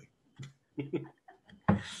 exactly.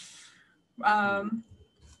 Um,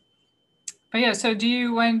 but yeah, so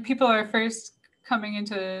when people are first coming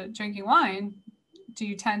into drinking wine, do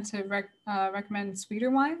you tend to recommend sweeter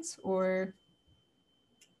wines, or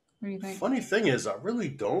what do you think? Funny thing is, I really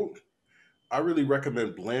don't. I really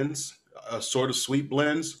recommend blends, sort of sweet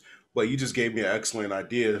blends. But you just gave me an excellent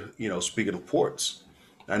idea. Speaking of ports,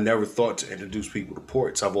 I never thought to introduce people to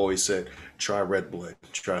ports. I've always said try red blend,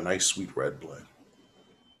 try a nice sweet red blend.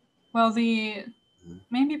 Well, the Mhm.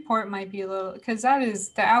 maybe port might be a little because that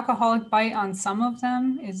is the alcoholic bite on some of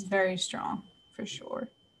them is very strong for sure.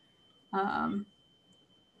 Um,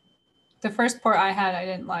 the first port I had, I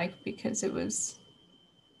didn't like because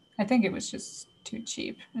I think it was just too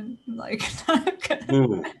cheap and like not good.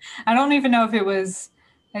 Mm. I don't even know if it was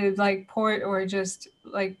like port or just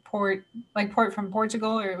like port from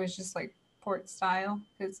Portugal, or it was just like port style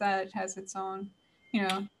because that has its own, you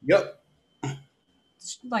know, Yep,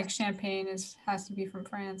 like champagne has to be from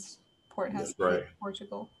France, port has that's to be right. from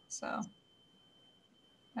Portugal. So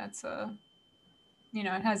that's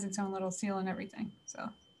it has its own little seal and everything. So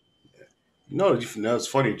It's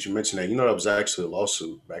funny that you mentioned that. That was actually a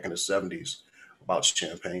lawsuit back in the '70s about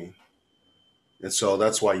champagne, and so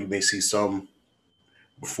that's why you may see some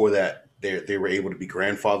before that they were able to be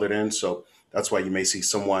grandfathered in. So that's why you may see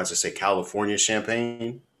some wines that say California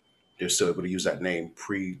champagne. They're still able to use that name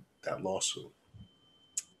pre that lawsuit.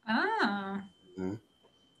 ah, Hmm.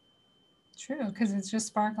 true, because it's just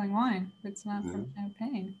sparkling wine. It's not from Hmm.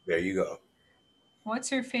 champagne. There you go.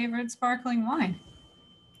 What's your favorite sparkling wine?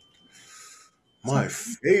 So My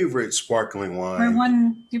favorite sparkling or wine.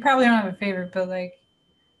 one you probably don't have a favorite, but like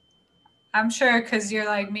I'm sure because you're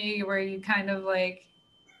like me, where you kind of like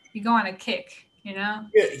you go on a kick, you know?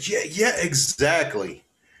 Yeah, yeah, yeah, exactly.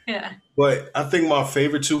 Yeah. But I think my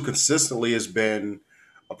favorite too consistently has been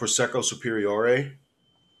a Prosecco Superiore.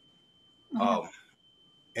 Uh-huh. Um,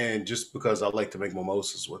 and just because I like to make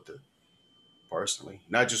mimosas with it personally,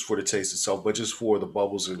 not just for the taste itself, but just for the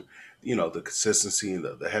bubbles and the consistency and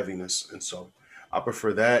the heaviness. And so I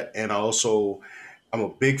prefer that. And I'm a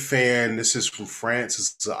big fan. This is from France.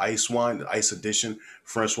 It's an ice wine, the ice edition,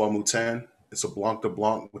 Francois Moutin. It's a Blanc de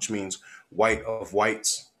Blanc, which means white of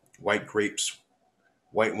whites, white grapes,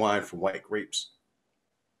 white wine from white grapes.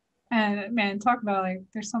 And man, talk about like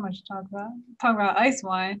there's so much to talk about. Talk about ice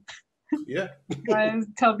wine. Yeah. You guys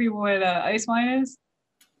tell people what ice wine is.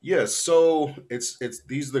 Yeah, so it's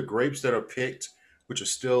these are the grapes that are picked, which are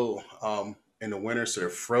still in the winter, so they're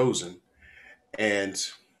frozen. And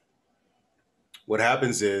what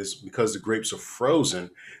happens is because the grapes are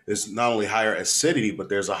frozen, there's not only higher acidity, but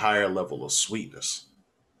there's a higher level of sweetness.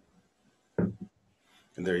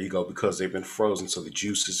 And there you go, because they've been frozen, so the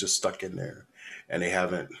juice is just stuck in there, and they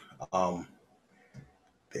haven't. Um,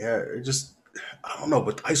 they're just I don't know,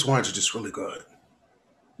 but ice wines are just really good.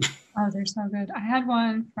 Oh, they're so good. I had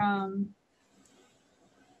one from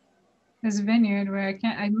this vineyard where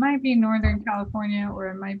it might be Northern California or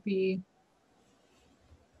it might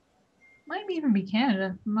even be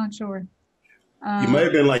Canada. I'm not sure. You might Um,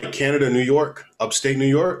 have been like Canada, New York, upstate New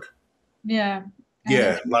York. yeah. And I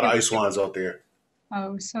Yeah, a think lot of it, ice wines out there.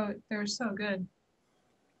 oh, so they were so good.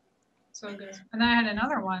 So good. And I had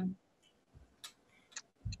another one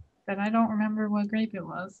that I don't remember what grape it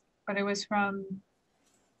was, but it was from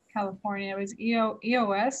California. It was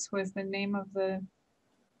EOS was the name of the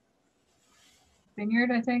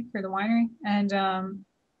vineyard, I think, or the winery. And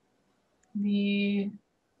the it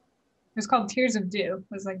was called Tears of Dew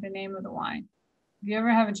was like the name of the wine. If you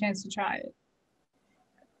ever have a chance to try it,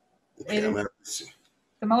 it Okay, I'm is gonna have to see.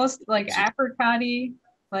 the most like apricot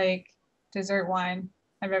like dessert wine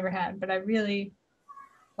I've ever had. But I really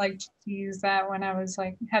liked to use that when I was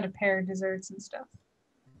like had to pair desserts and stuff.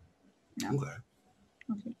 You know,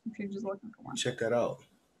 Okay, if you're just looking for one, check that out.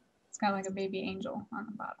 it's got like a baby angel on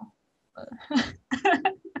the bottle. But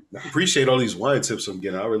I appreciate all these wine tips I'm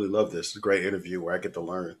getting. I really love this. It's a great interview where I get to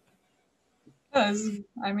learn. because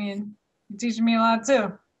I mean, You're teaching me a lot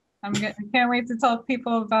too. I can't wait to tell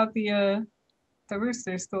people about the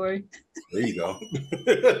rooster story. There you go.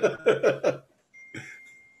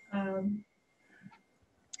 Um,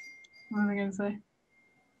 what was I gonna say?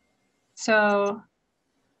 So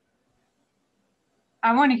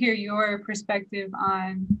I want to hear your perspective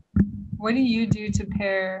on what do you do to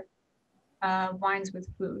pair wines with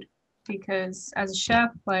food? Because as a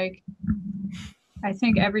chef, like I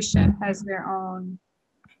think every chef has their own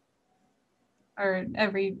or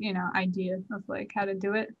every idea of like how to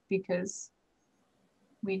do it because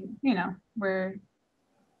we're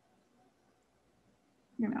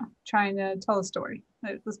trying to tell a story.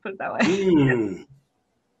 Let's put it that way. Mm.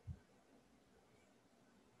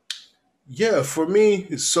 Yeah, for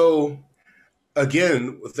me, so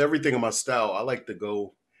again, with everything in my style, I like to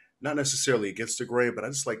go not necessarily against the grain, but I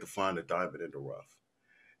just like to find a diamond in the rough.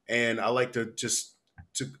 And I like to just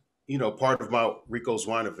to part of my Rico's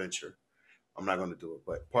wine adventure. I'm not going to do it,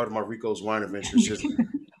 but part of my Rico's wine adventure is just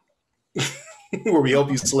where we help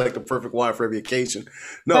you select the perfect wine for every occasion.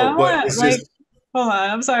 But No, I but want it's like just hold on,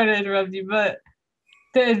 I'm sorry to interrupt you, but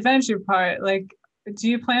the adventure part, like, do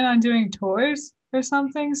you plan on doing tours or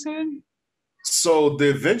something soon? so the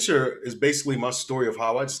adventure is basically my story of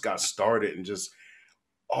how I just got started and just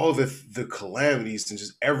all the calamities and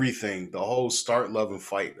just everything, the whole start, love, and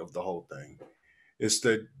fight of the whole thing. It's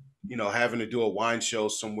the having to do a wine show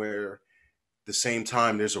somewhere the same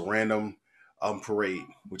time there's a random parade,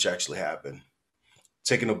 which actually happened.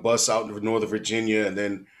 Taking a bus out in Northern Virginia, and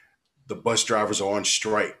then the bus drivers are on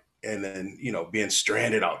strike, and then being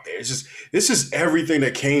stranded out there. It's just this is everything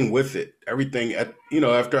that came with it. Everything at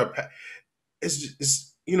after it's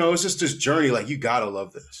just this journey. Like you gotta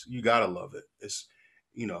love this. You gotta love it. It's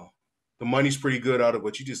you know the money's pretty good out of it,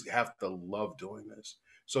 but you just have to love doing this.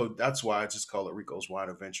 So that's why I just call it Rico's Wine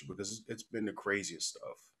Adventure because it's been the craziest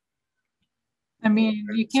stuff. I mean,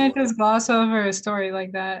 you can't So just gloss over a story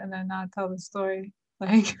like that and then not tell the story.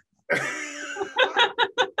 Like,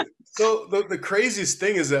 So the craziest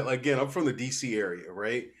thing is that again, I'm from the DC area,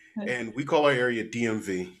 right? And we call our area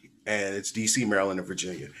DMV, and it's DC, Maryland, and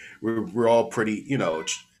Virginia. We're all pretty,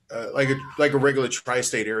 like a regular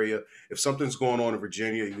tri-state area. If something's going on in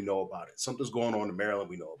Virginia, you know about it. Something's going on in Maryland,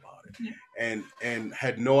 we know about it. yeah. And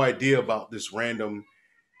had no idea about this random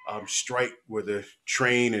strike where the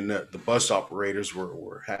train and the bus operators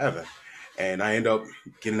were having. And I end up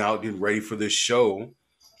getting out, getting ready for this show,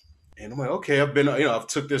 and I'm like, okay, I've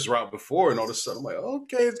took this route before, and all of a sudden I'm like,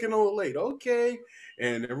 okay, it's getting a little late, okay.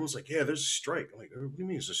 And everyone's like, yeah, there's a strike. I'm like, what do you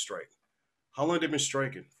mean there's a strike? How long have they been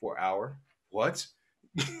striking? For an hour? What?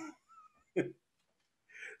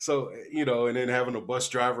 So and then having a bus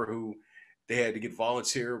driver who they had to get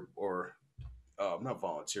volunteer or not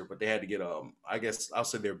volunteer, but they had to get I guess I'll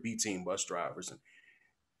say they're B team bus drivers, and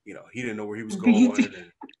he didn't know where he was going, BT.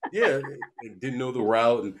 and yeah, and didn't know the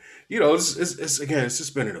route, and it's again, it's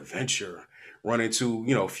just been an adventure. Running to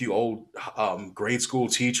a few old grade school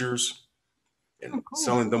teachers and Oh, cool.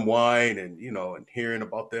 selling them wine, and and hearing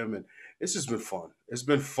about them, and it's just been fun. It's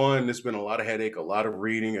been fun. It's been a lot of headache, a lot of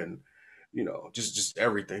reading, and just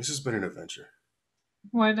everything. It's just been an adventure.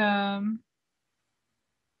 What you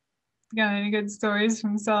got any good stories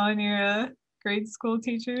from selling your grade school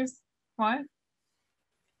teachers? What?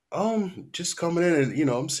 Just coming in, and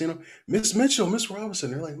I'm seeing them, Miss Mitchell, Miss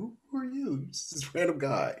Robinson. They're like, who are you? Just this random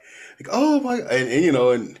guy. Like, oh my, and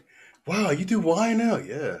and wow, you do wine now?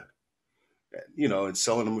 Yeah. And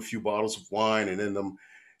selling them a few bottles of wine, and then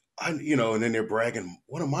and then they're bragging.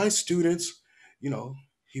 One of my students, you know,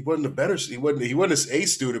 he wasn't an A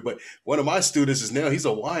student, but one of my students is now he's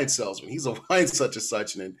a wine salesman. He's a wine such and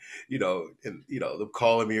such, and then they're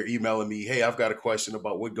calling me or emailing me, hey, I've got a question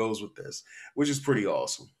about what goes with this, which is pretty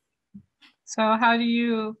awesome. So how do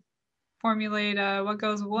you formulate what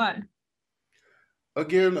goes with what?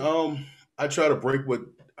 Again, I try to break what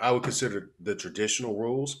I would consider the traditional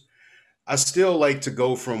rules. I still like to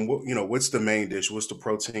go from what's the main dish, what's the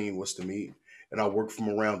protein, what's the meat, and I work from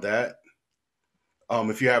around that.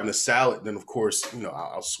 If you're having a salad, then of course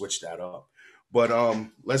I'll switch that up. But I'll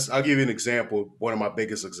give you an example, one of my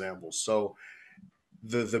biggest examples. So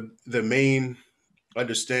the main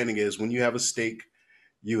understanding is when you have a steak,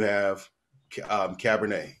 you have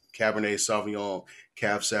Cabernet Sauvignon,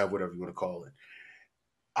 Cab Sav, whatever you want to call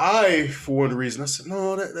it. For one reason, I said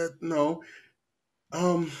no, that no.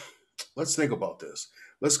 Um, let's think about this.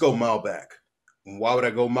 Let's go Malbec. Why would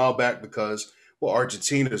I go Malbec? Because well,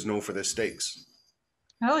 Argentina is known for their steaks.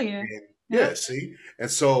 Hell yeah. And Yeah. yeah, see, and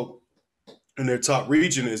so and their top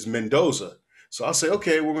region is Mendoza. So I'll say,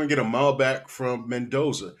 okay, we're going to get a Malbec from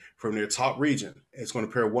Mendoza from their top region. It's going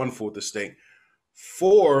to pair wonderful with the steak.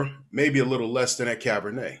 for maybe a little less than that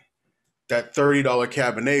Cabernet. That $30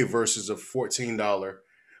 Cabernet versus a $14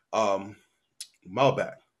 um,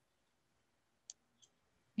 Malbec.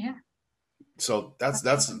 Yeah, So that's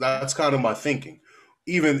that's that's totally fair. that's kind of my thinking.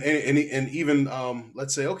 Even and even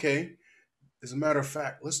let's say, okay, as a matter of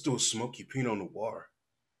fact, let's do a smoky Pinot Noir.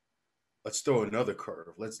 Let's throw another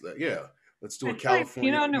curve. Yeah, let's do I a feel like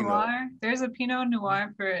California Pinot Pinot. Noir, there's a Pinot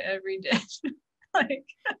Noir for every dish. Like,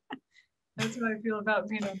 that's what I feel about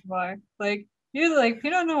Pinot Noir. Like, you like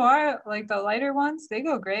Pinot Noir, like the lighter ones, they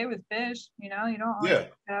go great with fish. You don't always Yeah,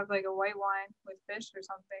 have like a white wine with fish or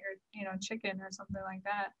something, or chicken or something like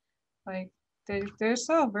that. Like, they're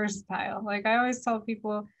so versatile. Like, I always tell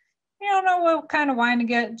people, you don't know what kind of wine to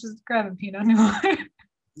get, just grab a Pinot Noir.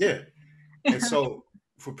 yeah. And Yeah. so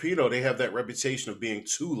for Pinot, they have that reputation of being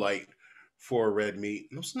too light for a red meat.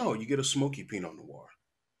 No, you get a smoky Pinot Noir.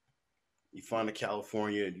 You find a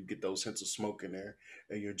California and you get those hints of smoke in there,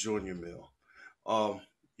 and you're enjoying your meal.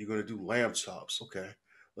 You're gonna do lamb chops, okay?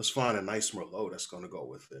 Let's find a nice Merlot that's gonna go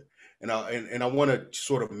with it, and I want to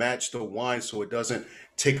sort of match the wine so it doesn't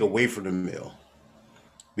take away from the meal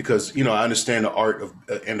because I understand the art of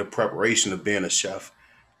and the preparation of being a chef.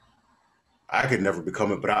 I could never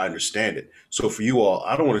become it, but I understand it. So for you all,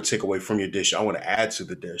 I don't want to take away from your dish. I want to add to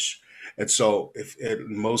the dish. And so if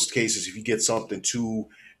in most cases, if you get something too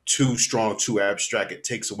strong, too abstract, it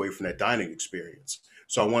takes away from that dining experience.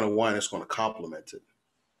 So I want a wine that's going to complement it.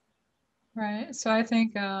 Right. So I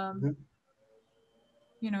think, Mhm.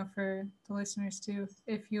 for the listeners too,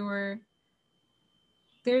 if you're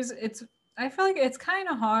there's it's I feel like it's kind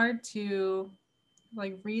of hard to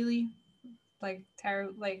like really like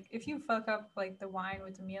like if you fuck up like the wine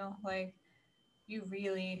with the meal, like you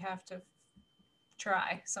really have to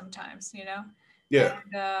try sometimes. Yeah.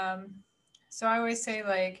 And so I always say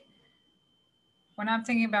like when I'm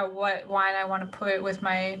thinking about what wine I want to put with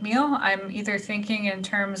my meal, I'm either thinking in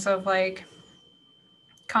terms of like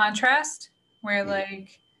contrast, where Hmm.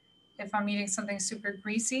 like if I'm eating something super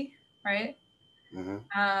greasy, right? Hmm.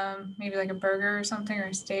 Maybe like a burger or something or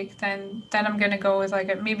a steak, then I'm gonna go with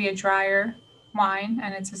like maybe a drier wine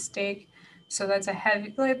and it's a steak. So it's a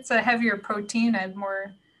heavier protein and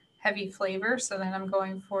more heavy flavor. So then I'm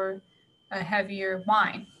going for a heavier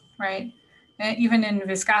wine, right? And even in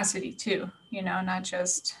viscosity too, not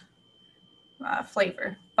just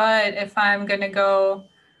flavor. But if I'm gonna go,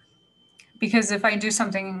 because if I do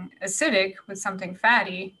something acidic with something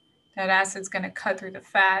fatty, that acid's gonna cut through the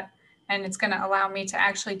fat and it's gonna allow me to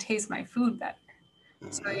actually taste my food better.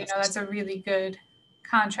 So, Hmm. that's a really good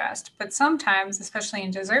contrast. But sometimes, especially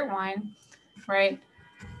in dessert wine, right,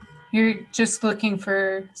 you're just looking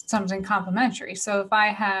for something complementary. So if I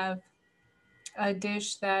have a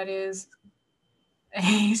dish that is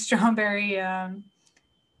a strawberry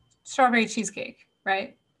cheesecake,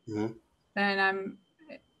 right, Hmm. then I'm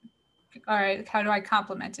all right. How do I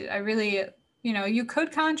complement it? I really, you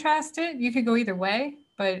could contrast it. You could go either way,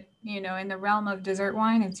 but in the realm of dessert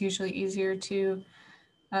wine, it's usually easier to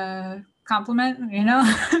compliment,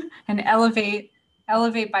 and elevate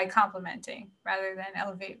by complimenting rather than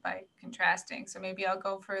elevate by contrasting. So maybe I'll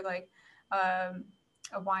go for like um,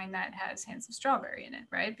 a wine that has hints of strawberry in it,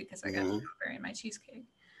 right? Because I got Hmm. strawberry in my cheesecake.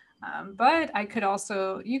 But you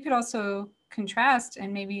could also contrast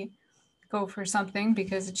and maybe go for something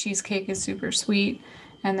because the cheesecake is super sweet,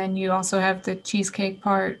 and then you also have the cheesecake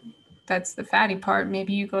part that's the fatty part.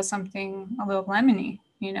 Maybe you go something a little lemony,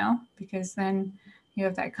 because then you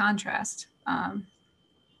have that contrast.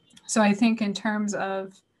 So I think in terms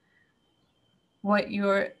of what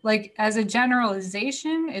you're like as a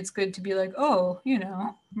generalization, it's good to be like, oh,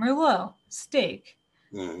 Merlot steak.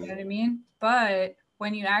 You know Hmm. what I mean? But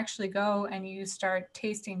when you actually go and you start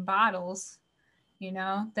tasting bottles,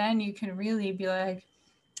 then you can really be like,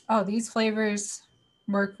 oh, these flavors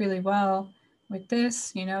work really well with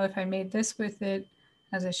this. If I made this with it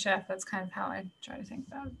as a chef, that's kind of how I try to think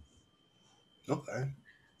about it. Okay.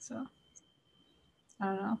 So I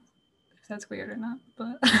don't know if that's weird or not,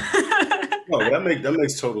 but No, that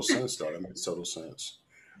makes total sense though. That makes total sense.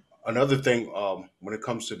 Another thing, when it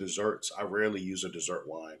comes to desserts, I rarely use a dessert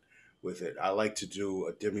wine with it. I like to do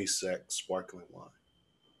a demi sec sparkling wine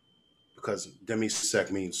because demi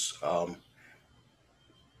sec means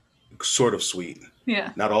sort of sweet,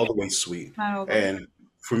 yeah, not all the way sweet. not all the way. And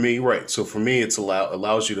for me, right. So for me, it's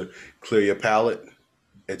allows you to clear your palate.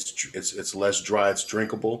 It's less dry. It's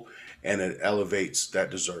drinkable, and it elevates that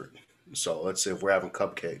dessert. So let's say if we're having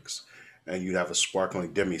cupcakes, and you have a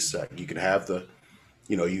sparkling demi sec, you can have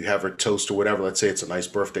you have a toast or whatever. Let's say it's a nice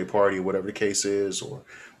birthday party or whatever the case is, or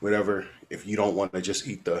whatever. If you don't want to just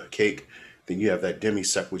eat the cake, Then you have that demi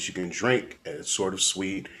sec, which you can drink, and it's sort of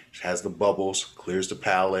sweet. It has the bubbles, clears the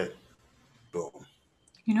palate. Boom.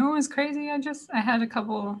 You know what was crazy? I had a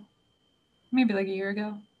couple, maybe like a year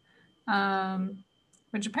ago,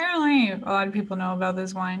 which apparently a lot of people know about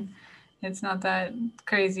this wine. It's not that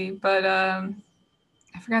crazy, but I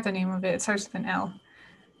forgot the name of it. It starts with an L,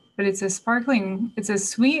 but it's a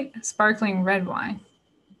sweet sparkling red wine,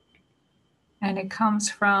 and it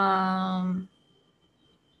comes from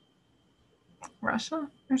Russia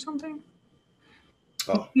or something. It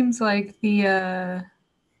Oh, seems like the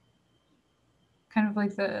kind of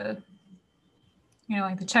like the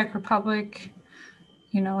like the Czech Republic,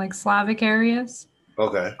 like Slavic areas.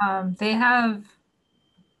 okay. They have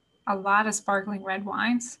a lot of sparkling red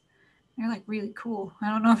wines. They're like really cool. I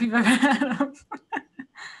don't know if you've ever had them,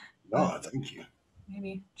 but No, thank you.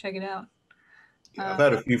 maybe check it out. Yeah, I've Uh,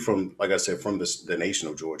 had a few from, like I said, from the nation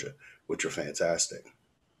of Georgia, which are fantastic.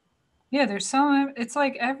 yeah, there's so it's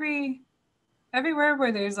like everywhere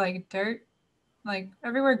where there's like dirt, like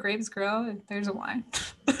everywhere grapes grow, there's a wine.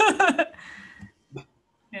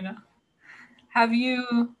 you know. Have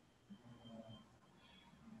you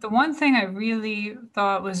The one thing I really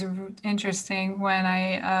thought was interesting when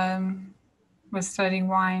I was studying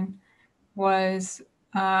wine was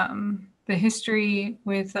the history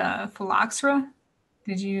with phylloxera.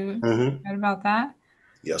 Did you Hmm. read about that?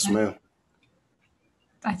 Yes, I, ma'am.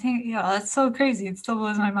 I think, yeah, that's so crazy. It still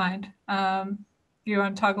blows my mind. Do you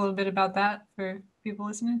want to talk a little bit about that for people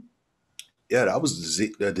listening? Yeah, that was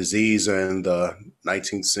the disease in the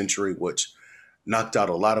 19th century, which knocked out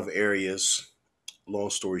a lot of areas. Long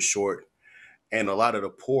story short, and a lot of the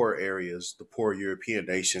poor areas, the poor European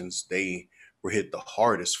nations, they were hit the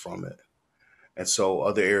hardest from it. And so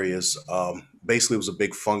other areas, basically, it was a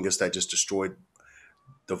big fungus that just destroyed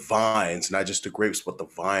the vines, not just the grapes, but the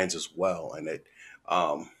vines as well. And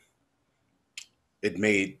um, it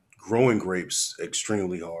made growing grapes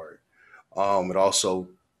extremely hard. It also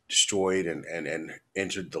destroyed and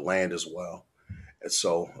entered the land as well. And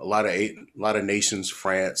so a lot of nations,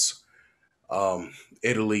 France, um,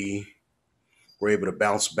 Italy, were able to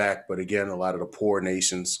bounce back. But again, a lot of the poor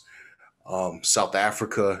nations, South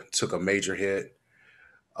Africa took a major hit.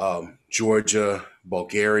 Georgia,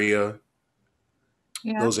 Bulgaria,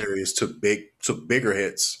 Yeah. those areas took bigger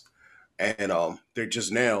hits, and they're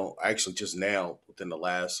just now, actually just now, within the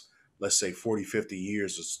last, let's say, 40, 50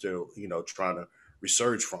 years, are still trying to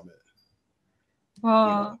resurge from it. You know,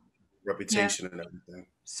 Well, yeah. reputation and everything.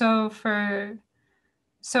 So for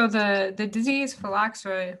the disease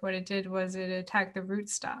phylloxera, what it did was it attacked the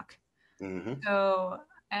rootstock. Hmm. So,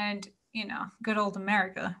 and good old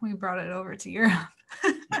America, we brought it over to Europe.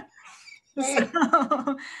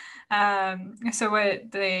 so, so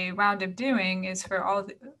what they wound up doing is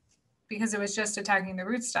because it was just attacking the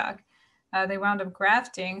rootstock, they wound up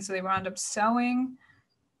grafting. So they wound up sowing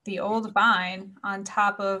the old vine on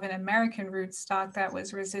top of an American rootstock that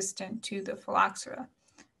was resistant to the phylloxera.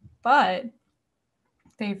 But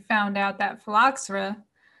they found out that phylloxera,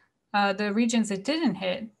 the regions it didn't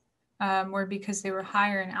hit, were because they were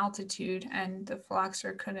higher in altitude and the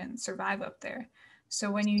phylloxera couldn't survive up there. So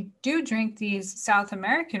when you do drink these South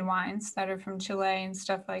American wines that are from Chile and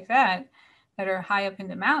stuff like that, that are high up in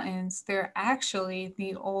the mountains, they're actually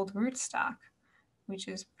the old rootstock, which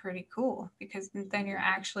is pretty cool because then you're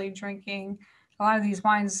actually drinking a lot of these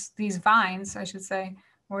wines, these vines, I should say,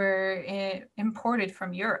 were imported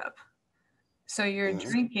from Europe. So you're Hmm.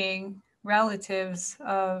 drinking relatives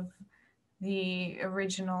of the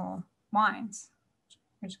original wines,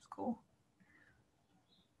 which is cool.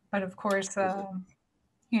 But of course, the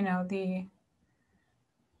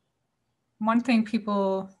one thing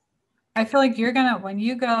I feel like when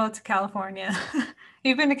you go to California,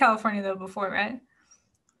 you've been to California though before, right?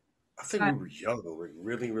 I think Uh, we were young, we were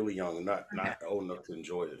really, really young, okay. not old enough to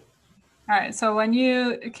enjoy it. All right. So when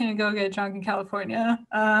you can go get drunk in California,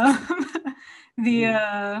 the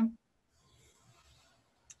Mm.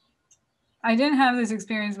 I didn't have this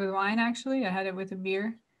experience with wine actually. I had it with a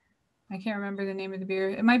beer. I can't remember the name of the beer.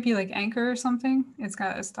 It might be like Anchor or something. It's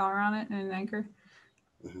got a star on it and an anchor.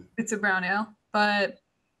 Hmm. It's a brown ale, but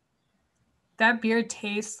that beer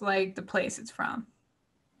tastes like the place it's from.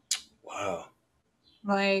 Wow.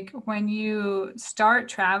 Like when you start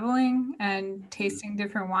traveling and Hmm. tasting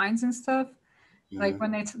different wines and stuff, like Hmm.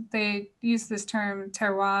 when they use this term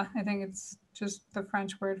terroir, I think it's just the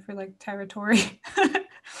French word for like territory.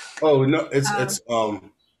 Oh no, it's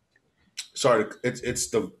um, it's sorry,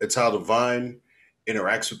 it's how the vine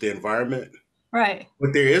interacts with the environment. right.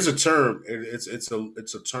 But there is a term. It's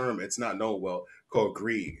a term. It's not known well, called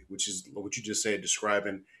greed, which is what you just said,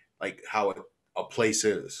 describing like how a place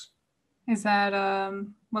is. Is that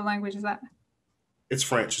what language is that? It's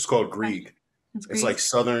French. It's called French. Grieg. It's It's Greek. like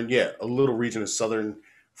southern, yeah, a little region of southern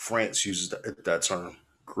France uses that term,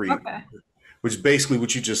 Grieg, Okay. which is basically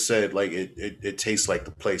what you just said. Like it tastes like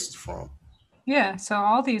the place it's from. Yeah. So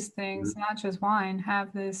all these Mhm. things, not just wine,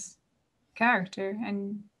 have this character,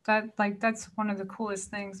 and that's one of the coolest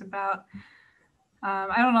things about.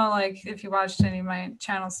 I don't know, like if you watched any of my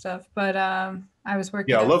channel stuff, but I was Yeah,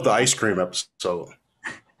 working I at. love the ice cream episode.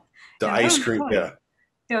 The Yeah, that ice was cream, fun. yeah,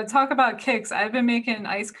 Yo, talk about kicks. I've been making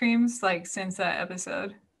ice creams like since that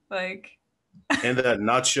episode. Like, and that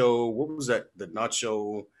nacho. What was that? The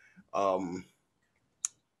nacho. Um,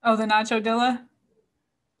 oh, the Nacho Dilla?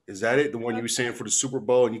 is that it? The one you were saying for the Super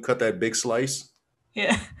Bowl, and you cut that big slice?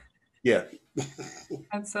 Yeah. Yeah.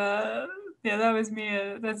 That's yeah, that was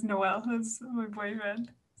me. That's Noel. That's my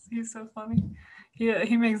boyfriend. He's so funny.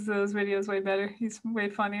 He makes those videos way better. He's way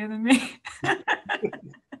funnier than me.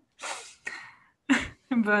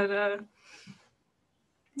 But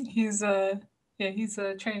he's yeah, he's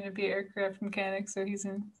training to be an aircraft mechanic, so he's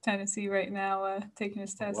in Tennessee right now taking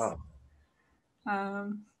his Oh, tests. wow.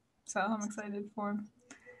 Um so I'm excited for him.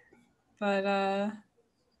 But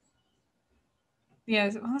yeah,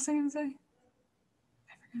 what was I gonna say?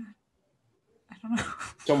 I don't know.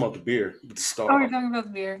 Talking about the beer with the Oh, star. we're talking about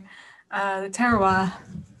the beer. The terroir.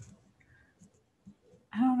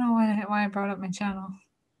 I don't know why I brought up my channel.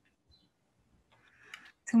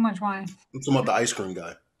 Too much wine. I'm talking about the ice cream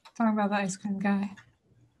guy. Talking about the ice cream guy.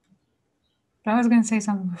 But I was gonna say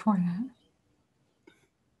something before that.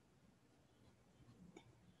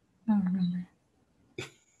 I don't remember.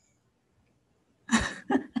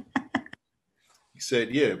 He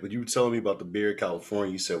said, "Yeah, but you were telling me about the beer in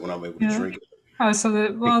California. You said when I'm able to Yeah. drink it, Oh, so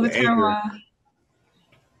take the the anchor." terroir.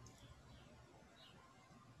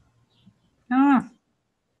 I don't know.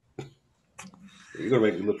 You're gonna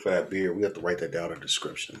make me look for that beer. We have to write that down in the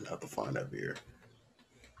description. I have to find that beer.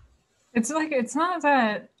 It's like it's not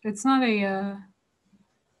that it's not a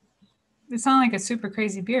it's not like a super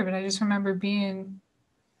crazy beer, but I just remember being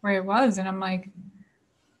where it was, and I'm like,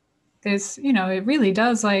 this, it really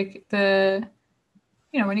does like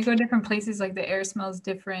when you go different places, like the air smells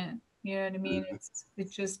different. You know what I mean? Mhm.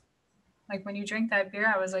 It's just like when you drink that beer,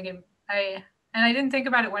 I was like, and I didn't think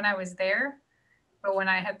about it when I was there, but when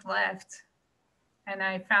I had left and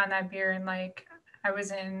I found that beer and like I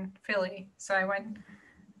was in Philly, so I went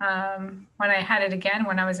when I had it again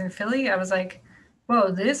when I was in Philly, I was like,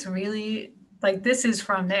 whoa, this really like this is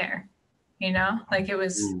from there, like Mm. it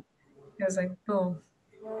was like boom.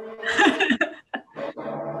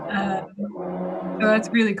 So that's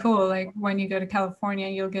really cool. Like when you go to California,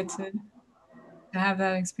 you'll get to have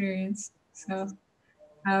that experience. So,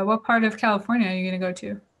 what part of California are you going to go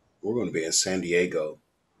to? We're gonna be in San Diego.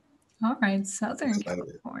 All right, Southern Excited.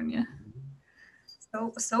 California.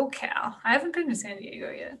 So SoCal. I haven't been to San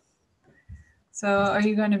Diego yet. So, are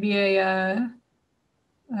you going to be a,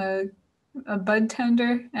 a bud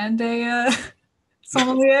tender and a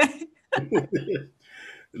sommelier?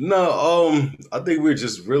 No, I think we're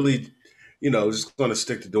just really, just gonna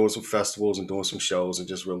stick to doing some festivals and doing some shows and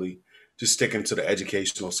just really just sticking to the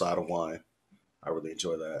educational side of wine. I really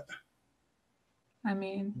enjoy that. I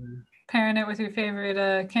mean, pairing it with your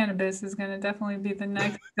favorite cannabis is going to definitely be the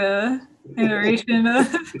next iteration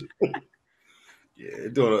of Yeah,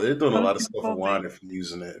 they're doing a most lot of stuff with beautiful wine thing. if I'm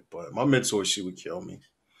using it, but my mentor, she would kill me.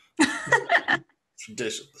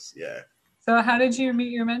 Traditionalist, yeah. So, how did you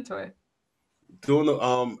meet your mentor? Doing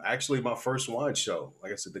the actually my first wine show.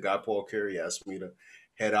 Like I said, the guy Paul Carey asked me to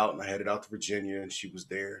head out, and I headed out to Virginia, and she was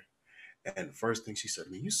there. And the first thing she said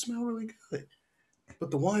to me, "You smell really good,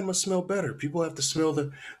 but the wine must smell better. People have to smell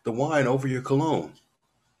the wine over your cologne."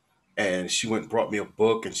 And she went and brought me a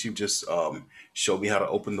book, and she just showed me how to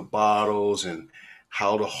open the bottles and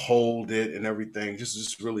how to hold it and everything.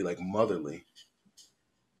 Just really like motherly.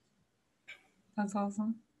 That's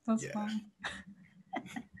awesome. That's Yeah, funny.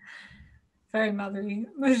 Very motherly.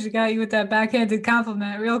 She got you with that backhanded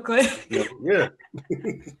compliment real quick. yeah.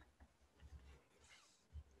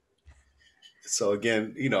 So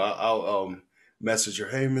again, I'll message her,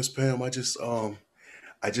 "Hey, Miss Pam, I just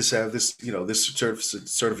have this, this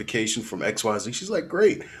certification from XYZ." She's like,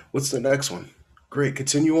 "Great. What's the next one?" "Great.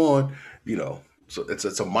 Continue on." So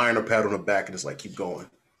it's a minor pat on the back, and it's like, "Keep going."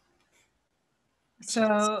 So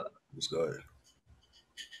So, it's good.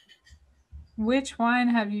 which wine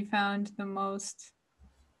have you found the most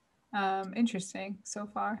interesting so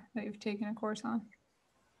far that you've taken a course on?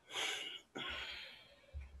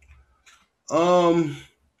 Um,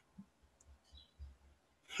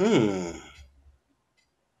 hmm.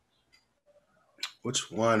 Which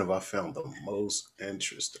wine have I found the most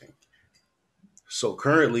interesting? So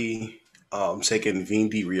currently, I'm taking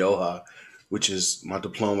Vindi Rioja, which is my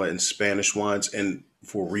diploma in Spanish wines, and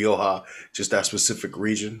for Rioja, just that specific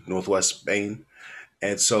region, Northwest Spain.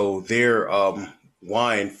 And so their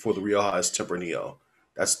wine for the Rioja is Tempranillo.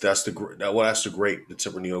 That's the grape, the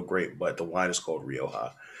Tempranillo grape, but the wine is called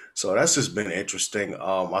Rioja. So that's just been interesting.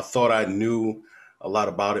 I thought I knew a lot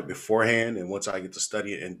about it beforehand, and once I get to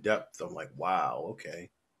study it in depth, I'm like, wow, okay,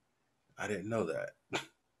 I didn't know that.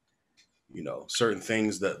 Certain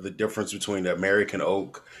things, that the difference between the American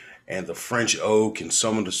oak and the French oak, and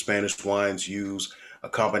some of the Spanish wines use a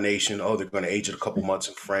combination. Oh, they're going to age it a couple months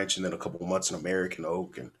in French and then a couple months in American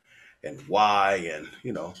oak, and why, and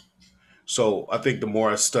so I think the more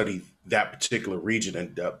I study that particular region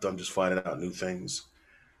in depth, I'm just finding out new things.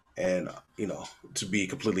 And to be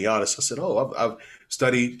completely honest, I said, "Oh, I've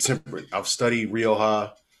studied temperate. I've studied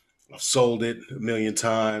Rioja. I've sold it a million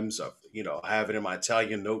times. I have it in my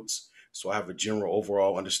Italian notes, so I have a general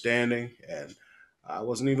overall understanding." And I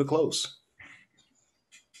wasn't even close.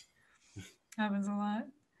 Happens a lot.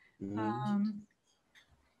 Mhm. Um,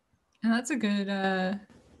 and that's a good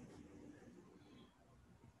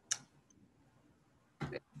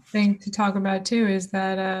thing to talk about too. Is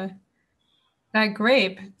that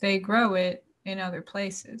grape, they grow it in other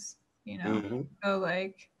places. You know, Mhm. so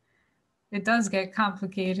like it does get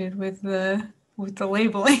complicated with the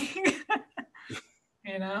labeling.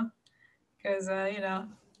 you know, because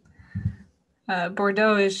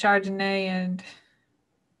Bordeaux is Chardonnay and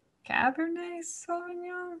Cabernet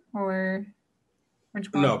Sauvignon, or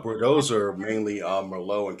which one? No, Bordeaux are mainly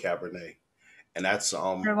Merlot and Cabernet, and that's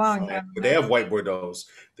Merlot and fine. But they Cabernet. have white Bordeaux.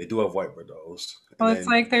 They do have white Bordeaux, and Well, it's then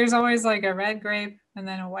like there's always like a red grape and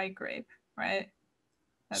then a white grape, right?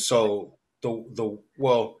 That's what. so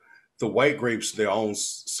the white grapes their own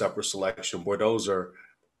separate selection. Bordeaux are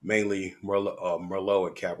mainly Merlot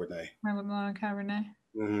and Cabernet. Merlot and Cabernet.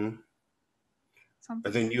 Hmm. And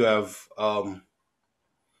Something. then you have,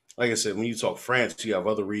 like I said, when you talk France, you have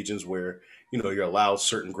other regions where you're allowed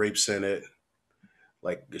certain grapes in it.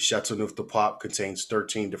 Like the Chateauneuf de Pop contains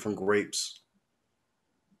 13 different grapes.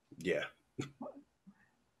 Yeah,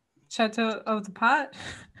 Chateau of the pot.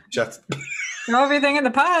 Chateau. Throw everything in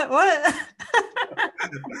the pot. What?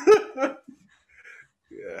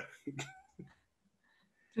 Yeah,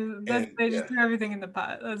 They and just yeah, threw everything in the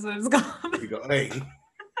pot. That's what it's there called. you go. Hey,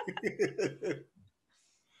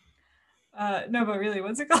 No, but really,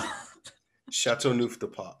 what's it called? Chateauneuf de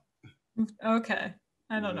Pop. Okay,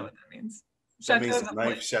 I don't know Hmm. what that means. That Chateau means of the the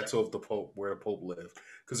ninth place. chateau of the Pope, where the Pope lived.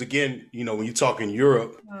 Because again, when you talk in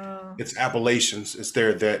Europe, Uh, it's appellations. It's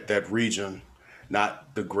there, that region,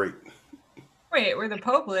 not the grape. Wait, where the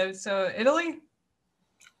Pope lived? So Italy?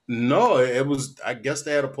 No, it was. I guess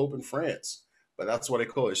they had a pope in France, but that's what they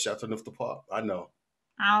call it, Chateauneuf de Pop. I know.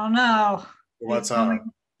 I don't know. For my You're time.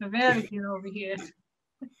 calling the Vatican over here.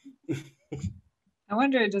 I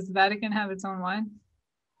wonder, does the Vatican have its own wine?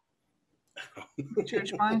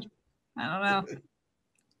 Church wine? I don't know.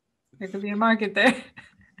 There could be a market there.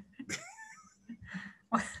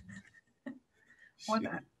 what? Shoot.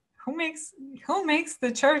 Who makes who makes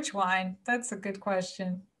the church wine? That's a good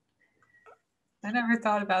question. I never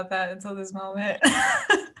thought about that until this moment.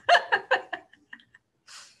 I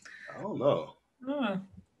don't know. Hmm.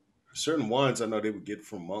 Certain wines I know they would get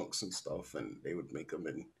from monks and stuff, and they would make them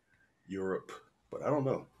in Europe, but I don't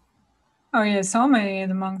know. Oh yeah, so many of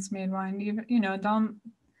the monks made wine. Even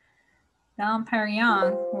Dom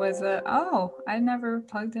Perignon was a. Oh, I never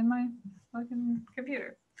plugged in my fucking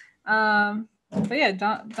computer. But yeah,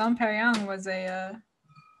 Dom Perignon was a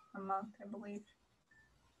monk, I believe.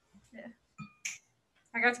 Yeah,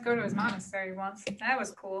 I got to go to his monastery once. That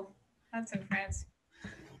was cool. That's in France.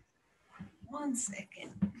 One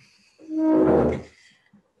second.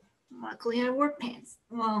 Luckily, I wore pants.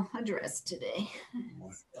 Well, a dress today.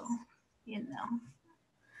 So, you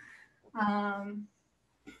know. Um,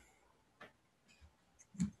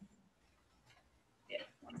 yeah,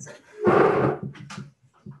 one second.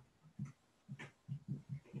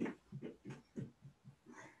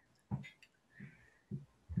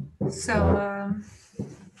 So,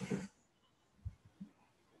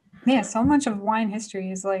 yeah, so much of wine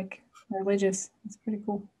history is like religious. It's pretty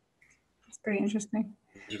cool. It's pretty interesting.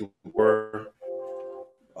 War,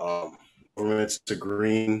 um, governments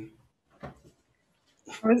agreeing.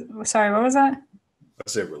 Sorry, what was that? I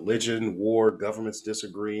said religion, war, governments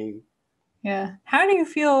disagreeing. Yeah. How do you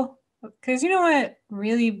feel? Because you know what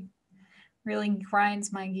really, really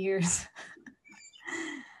grinds my gears,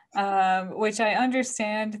 which I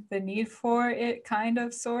understand the need for it, kind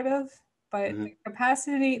of, sort of, but Hmm. the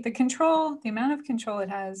capacity, the control, the amount of control it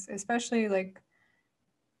has, especially like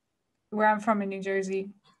where I'm from in New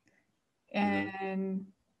Jersey, Hmm. and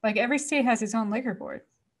like every state has its own liquor board,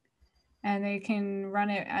 and they can run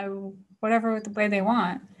it whatever the way they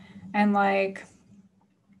want. And like,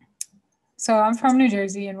 so I'm from New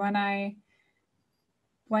Jersey, and when I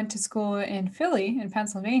went to school in Philly, in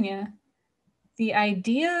Pennsylvania, the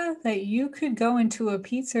idea that you could go into a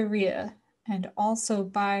pizzeria and also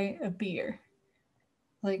buy a beer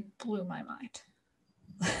like blew my mind.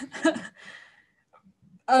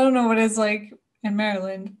 I don't know what it's like in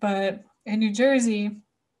Maryland, but in New Jersey,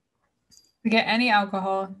 to get any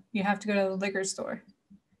alcohol, you have to go to the liquor store,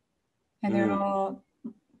 and they're Mm. all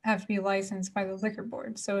have to be licensed by the liquor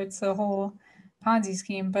board. So it's a whole Ponzi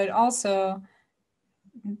scheme, but also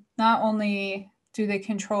not only do they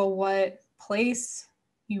control what place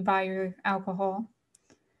you buy your alcohol,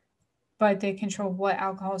 but they control what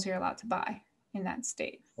alcohols you're allowed to buy in that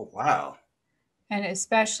state. Oh, wow. And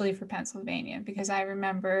especially for Pennsylvania, because I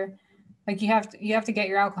remember like you have to get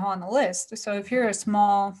your alcohol on the list. So if you're a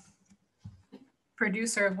small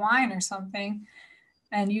producer of wine or something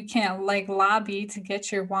and you can't like lobby to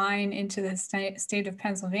get your wine into the state of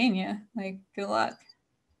Pennsylvania, like good luck,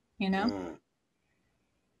 you know? Mm.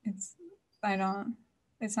 It's I don't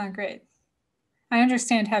it's not great. I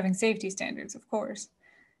understand having safety standards, of course,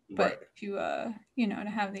 Right. but if you to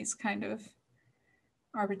have these kind of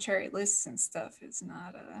arbitrary lists and stuff is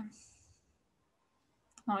not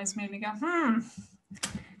always made me go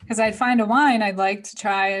because I'd find a wine I'd like to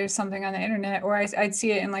try or something on the internet, or I'd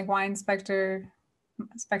see it in like Wine Spectator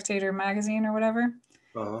magazine or whatever,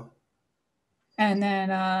 Uh-huh. and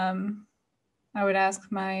then I would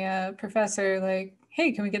ask my professor like,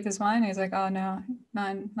 "Hey, can we get this wine?" And he's like, "Oh no,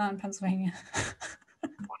 not in Pennsylvania."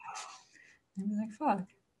 I'd be like, "Fuck,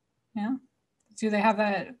 yeah." Do they have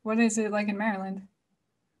that? What is it like in Maryland?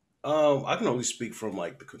 I can only speak from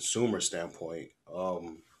like the consumer standpoint.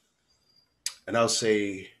 And I'll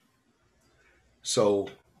say so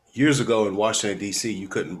years ago in Washington D.C., you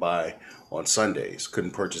couldn't buy on Sundays,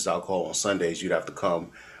 couldn't purchase alcohol on Sundays. You'd have to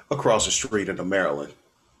come across the street into Maryland,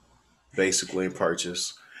 basically, and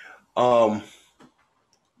purchase. Um,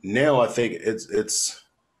 Now I think it's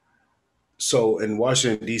so in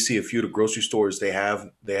Washington D.C., a few of the grocery stores they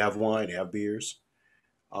have wine, they have beers.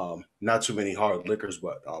 Not too many hard liquors,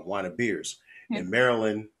 but wine and beers. Yeah. In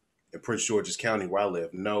Maryland, in Prince George's County, where I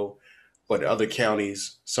live, no. But other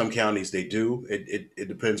counties, some counties they do. It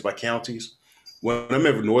depends by counties. When I'm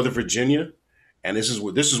in Northern Virginia, and this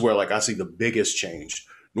is where like I see the biggest change.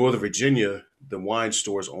 Northern Virginia, the wine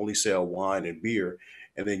stores only sell wine and beer,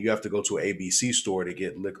 and then you have to go to an ABC store to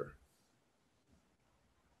get liquor.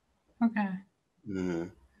 Okay. Hmm.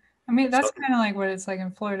 I mean, So that's kind of like what it's like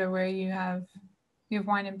in Florida, where you have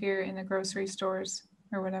wine and beer in the grocery stores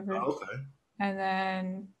or whatever, okay. and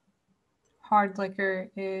then hard liquor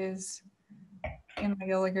is in like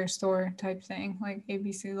a liquor store type thing, like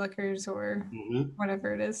ABC Liquors or Hmm.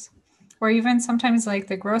 whatever it is. Or even sometimes like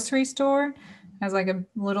the grocery store has like a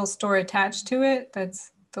little store attached to it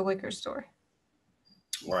that's the liquor store.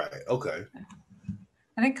 Right. Okay.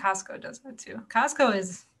 I think Costco does that too. Costco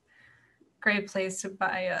is a great place to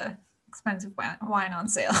buy expensive wine on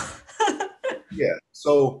sale. Yeah.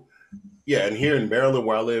 So yeah, and here in Maryland,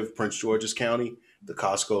 where I live, Prince George's County, the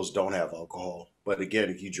Costco's don't have alcohol. But again,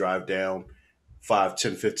 if you drive down 5,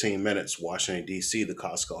 10, 15 minutes, Washington, D.C., the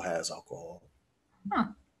Costco has alcohol. Huh,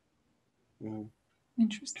 Mhm.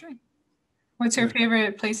 interesting. What's your Yeah.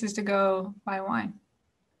 favorite places to go buy wine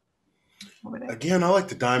over there? Again, I like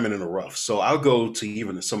the diamond in the rough. So I'll go to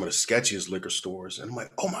even some of the sketchiest liquor stores and I'm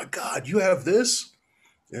like, oh my God, you have this?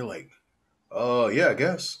 They're like, oh, yeah, I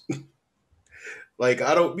guess. Like,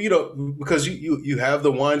 I don't, because you have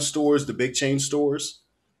the wine stores, the big chain stores,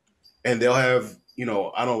 and they'll have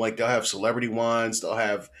I don't like they'll have celebrity wines, they'll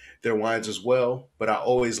have their wines as well, but I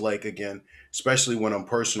always like, again, especially when I'm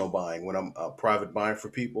personal buying, when I'm private buying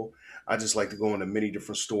for people, I just like to go into many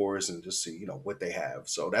different stores and just see what they have.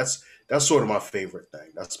 So that's sort of my favorite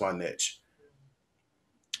thing. That's my niche.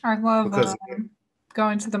 I love because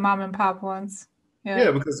going to the mom and pop ones. Yeah.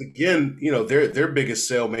 Yeah, because again, their biggest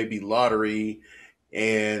sale may be lottery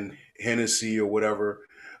and Hennessy or whatever,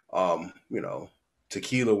 um, you know,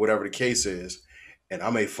 tequila, whatever the case is. And I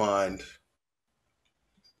may find,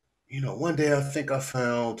 one day I think I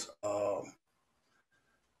found,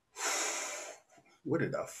 what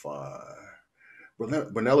did I find?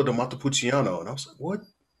 Brunello de Montepulciano. And I was like, what?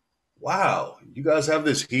 Wow, you guys have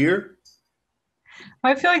this here?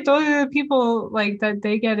 I feel like those are the people like that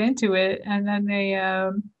they get into it and then they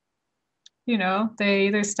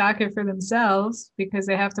either stock it for themselves because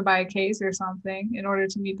they have to buy a case or something in order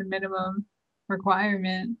to meet the minimum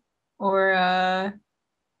requirement, or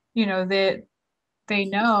you know, that they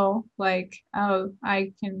know like, oh,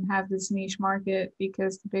 I can have this niche market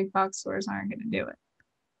because the big box stores aren't going to do it,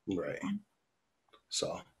 Right.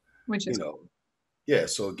 So, which you is cool. know, yeah.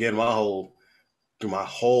 So again, my whole through my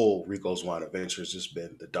whole Rico's wine adventure has just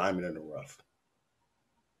been the diamond in the rough.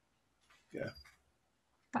 Yeah.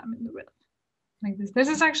 I'm in the middle. Like this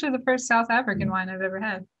is actually the first South African wine I've ever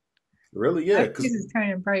had. Really? Yeah. My Because face is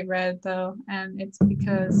turning bright red though, and it's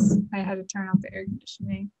because I had to turn off the air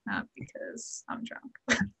conditioning, not because I'm drunk.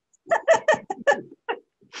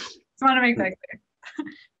 Just want to make that clear.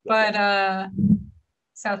 But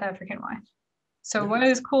South African wine. So yeah. what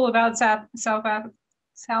is cool about South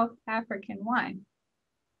African wine?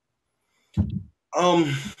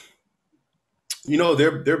 Um,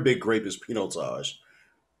 their big grape is Pinotage,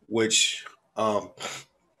 which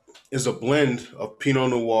is a blend of Pinot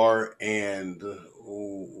Noir and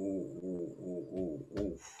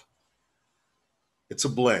it's a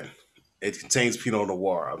blend. It contains Pinot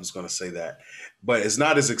Noir. I'm just going to say that, but it's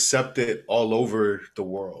not as accepted all over the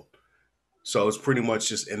world. So it's pretty much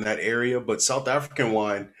just in that area. But South African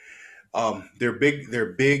wine, their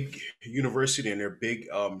big university and their big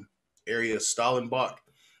area, Stellenbosch.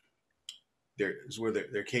 There is where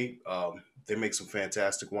their Cape. They make some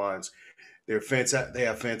fantastic wines. They're fantastic. They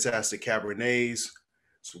have fantastic Cabernets,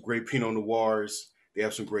 some great Pinot Noirs. They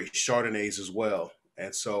have some great Chardonnays as well.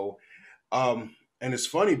 And so, and it's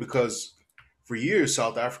funny because for years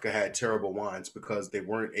South Africa had terrible wines because they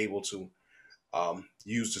weren't able to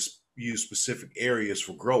use specific areas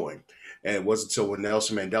for growing. And it wasn't until when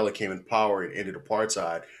Nelson Mandela came in power and ended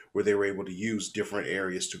apartheid where they were able to use different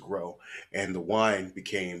areas to grow, and the wine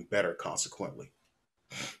became better consequently.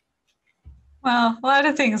 Well, a lot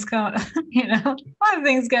of things come, a lot of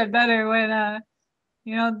things get better when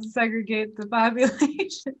you don't segregate the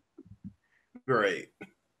population. Great.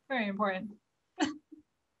 Very important.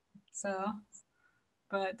 So,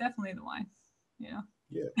 but definitely the wine. Yeah.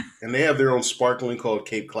 Yeah, and they have their own sparkling called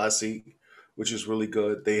Cape Classic, which is really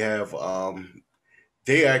good. They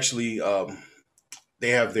actually they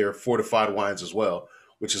have their fortified wines as well,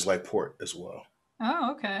 which is like port as well.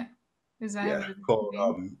 Oh, okay. Does that have Yeah, a called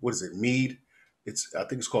name? what is it? Mead. It's I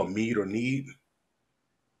think it's called Mead or Need.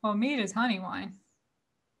 Well, mead is honey wine.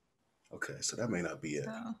 Okay, so that may not be it,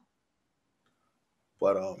 So,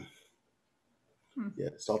 but hmm. yeah,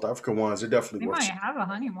 South African wines are definitely They worth might checking. have a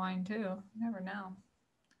honey wine too. You never know.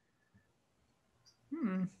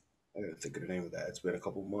 Hmm. I gotta think of the name of that. It's been a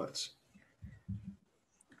couple months.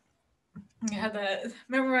 You had that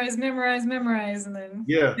memorize, memorize, memorize, and then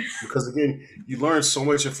Yeah, because again, you learn so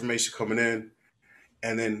much information coming in,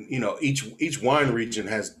 and then each wine region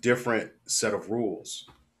has different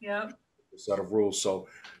yep. set of rules. So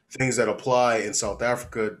things that apply in South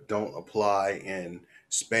Africa don't apply in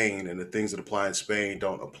Spain, and the things that apply in Spain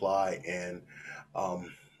don't apply in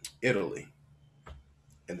um, Italy,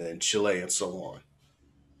 and then Chile, and so on.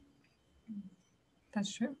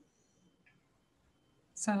 That's true.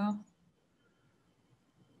 So,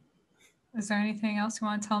 is there anything else you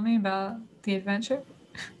want to tell me about the adventure?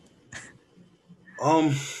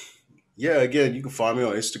 Um, yeah, again, you can find me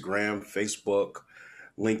on Instagram, Facebook,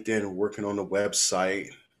 LinkedIn, working on the website.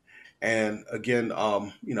 And again,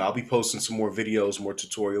 I'll be posting some more videos, more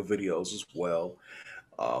tutorial videos as well.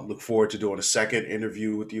 Look forward to doing a second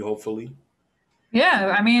interview with you, hopefully.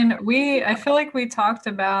 Yeah, I mean, I feel like we talked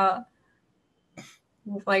about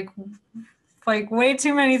like way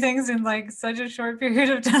too many things in like such a short period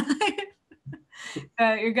of time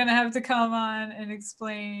that you're gonna have to come on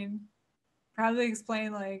and probably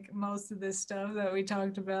explain like most of this stuff that we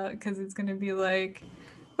talked about because it's gonna be like,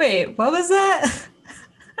 wait, what was that?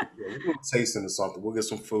 Yeah, we'll do a tasting or something. We'll get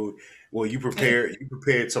some food. Well, Okay. you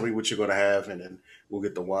prepare, tell me what you're gonna have, and then we'll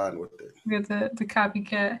get the wine with it. We got the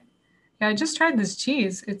copycat. Yeah, I just tried this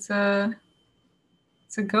cheese. It's a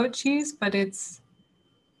goat cheese, but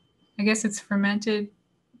I guess it's fermented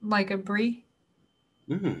like a brie,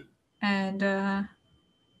 Mm, and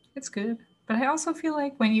it's good. But I also feel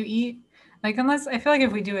like when you eat, like unless I feel like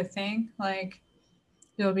if we do a thing, like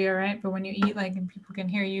you'll be all right. But when you eat, like and people can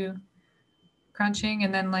hear you crunching,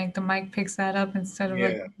 and then like the mic picks that up instead of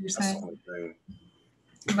like yeah, what you're that's the saying. only thing.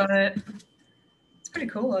 But it's pretty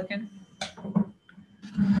cool looking.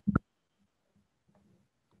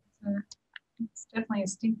 So it's definitely a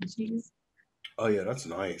stinky cheese. Oh yeah, that's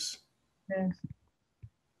nice. Yeah.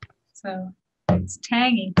 So it's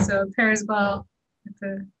tangy, so it pairs well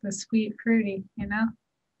with the sweet fruity,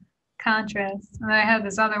 contrast. And I had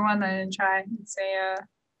this other one that I didn't try.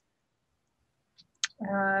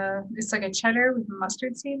 It's like a cheddar with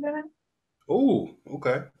mustard seeds in it. Oh,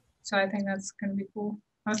 okay. So I think that's gonna be cool.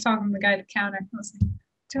 I was talking to the guy at the counter. I was like,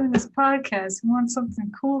 doing this podcast. I want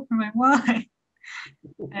something cool for my wine.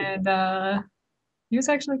 And he was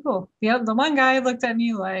actually cool. The one guy looked at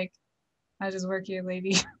me like, I just work here,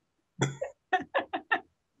 lady.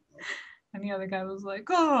 And the other guy was like,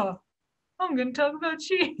 oh, I'm gonna talk about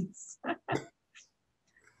cheese.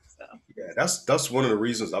 So Yeah, that's one of the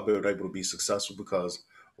reasons I've been able to be successful because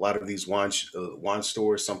a lot of these wine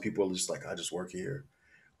stores, some people are just like, I just work here.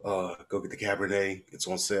 Go get the Cabernet. It's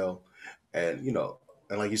on sale, and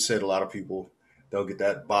and like you said, a lot of people they'll get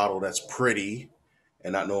that bottle that's pretty,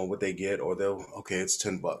 and not knowing what they get, or they'll okay, it's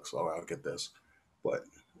 $10. All right, I'll get this, but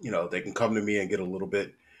they can come to me and get a little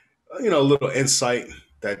bit, a little insight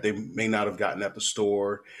that they may not have gotten at the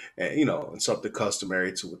store, and and something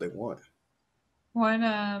customary to what they want. what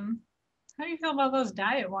how do you feel about those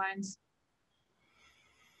diet wines?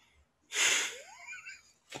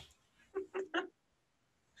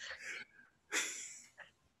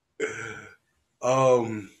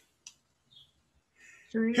 Um,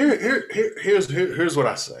 Sure. here's what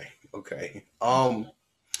I say. Okay.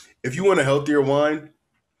 If you want a healthier wine,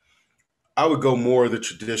 I would go more of the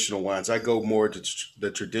traditional wines. I go more to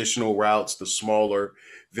the traditional routes, the smaller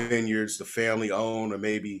vineyards, the family owned, or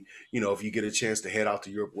maybe if you get a chance to head out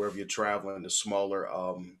to Europe, wherever you're traveling, the smaller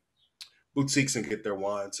boutiques and get their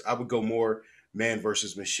wines. I would go more man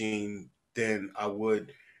versus machine than I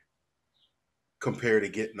would compare to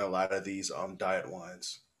getting a lot of these diet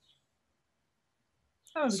wines.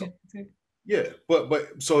 That was So good too. yeah,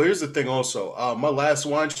 but so here's the thing. Also, my last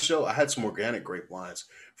wine show, I had some organic grape wines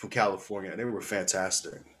from California, and they were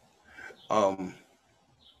fantastic. Um,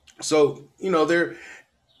 so they're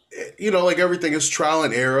like everything is trial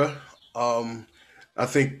and error. Um, I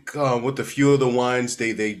think with a few of the wines,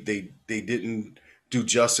 they didn't do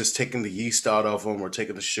justice taking the yeast out of them or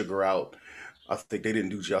taking the sugar out. I think they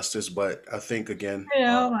didn't do justice, but I think again, Hey,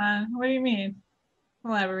 hold on. What do you mean?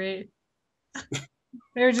 Elaborate.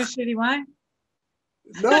 They were just shitty wine?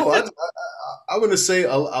 no, I want to say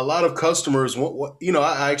a lot of customers want what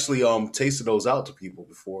I actually tasted those out to people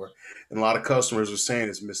before, and a lot of customers are saying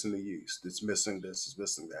it's missing the yeast, it's missing this, it's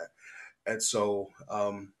missing that, and so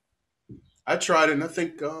I tried it, and I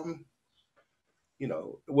think it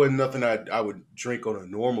wasn't nothing I would drink on a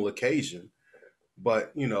normal occasion,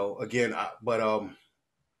 but again,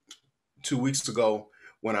 2 weeks ago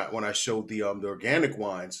when I showed the organic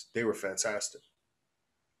wines, they were fantastic.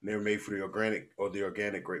 They were made for the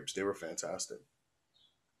organic grapes. They were fantastic.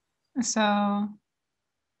 So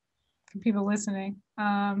for people listening,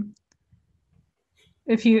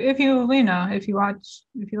 if you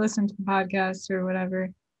listen to the podcast or whatever,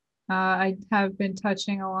 I have been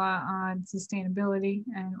touching a lot on sustainability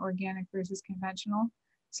and organic versus conventional.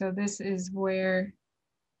 So this is where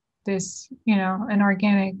an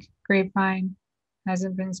organic grapevine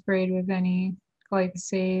hasn't been sprayed with any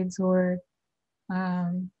glyphosate or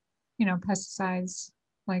um, pesticides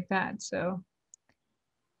like that. So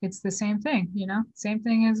it's the same thing, same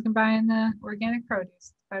thing as buying the organic produce.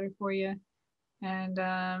 It's better for you, and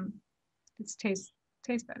it's tastes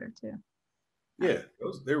better too. Yeah,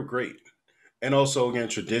 they were great. And also again,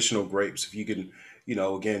 traditional grapes. If you can,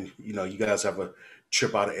 again, you guys have a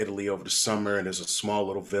trip out of Italy over the summer, and there's a small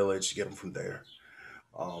little village. Get them from there.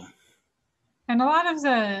 Um, And a lot of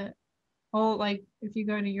the old, like if you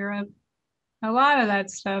go to Europe, a lot of that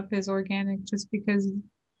stuff is organic just because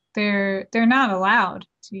they're not allowed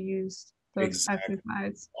to use those exactly,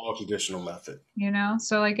 pesticides, all traditional method.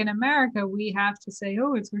 So like in America we have to say,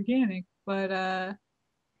 oh, it's organic, but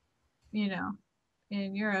you know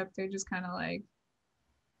in Europe they're just kind of like,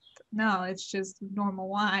 no, it's just normal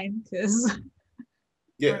wine because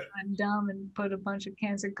we're Yeah, not dumb and put a bunch of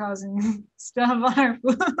cancer causing stuff on our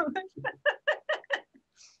food.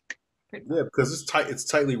 Pretty much. yeah, because it's tight. It's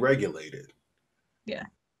tightly regulated. Yeah,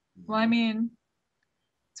 well, I mean,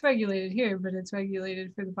 it's regulated here, but it's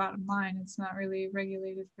regulated for the bottom line. It's not really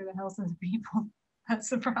regulated for the health of the people. That's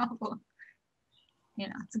the problem.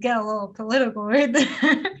 It's get a little political right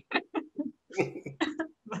there.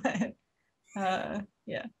 But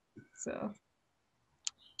yeah. So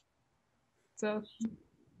so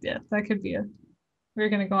yeah, that could be a we're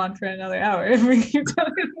gonna go on for another hour if we keep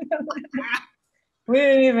talking about it. We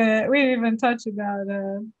didn't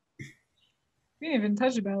even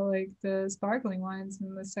touch about like the sparkling wines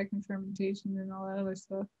and the second fermentation and all that other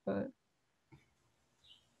stuff, but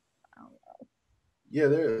I don't know. Yeah,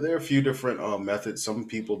 there are a few different methods. Some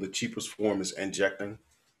people, the cheapest form is injecting.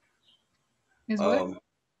 Is what? Um,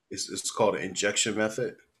 it's called an injection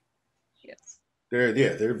method. Yes.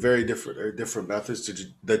 They're very different. There are different methods to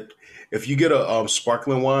that. If you get a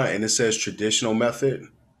sparkling wine and it says traditional method,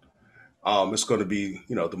 It's going to be,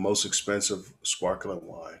 the most expensive sparkling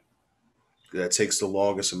wine that takes the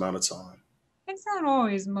longest amount of time. It's not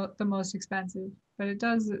always the most expensive, but it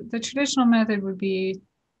does. The traditional method would be,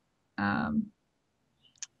 um,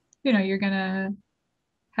 you're gonna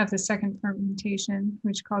have the second fermentation,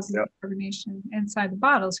 which causes Yeah. the carbonation inside the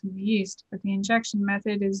bottles from the yeast. But the injection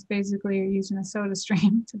method is basically you're using a soda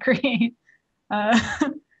stream to create uh,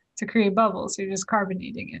 to create bubbles. You're just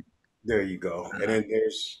carbonating it. There you go. And Uh, then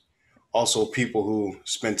there's also people who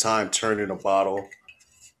spend time turning a bottle,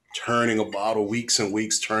 weeks and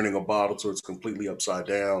weeks, turning a bottle so it's completely upside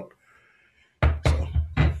down. So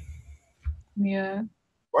yeah,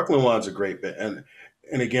 sparkling wines are great, and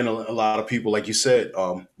again, a lot of people, like you said,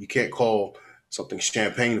 you can't call something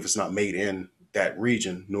champagne if it's not made in that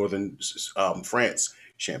region, northern France,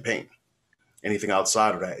 champagne. Anything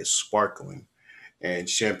outside of that is sparkling, and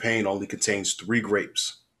champagne only contains three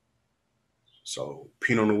grapes. So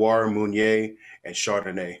Pinot Noir, Meunier, and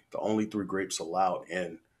Chardonnay, the only three grapes allowed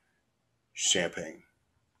in champagne.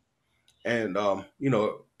 And not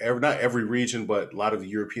every region, but a lot of the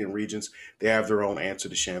European regions, they have their own answer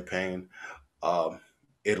to champagne. Um,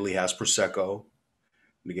 Italy has prosecco.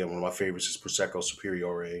 And again, one of my favorites is prosecco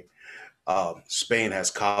superiore. Spain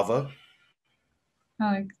has cava.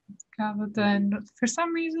 I like kava. Then for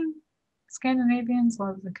some reason, Scandinavians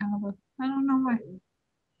love the kava. I don't know why.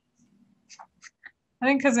 I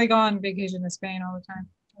think because they go on vacation to Spain all the time.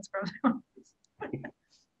 That's probably why.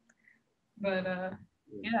 But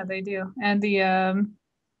yeah, they do. And the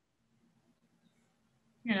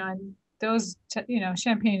you know, those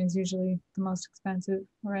champagne is usually the most expensive,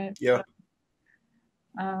 right? Yeah,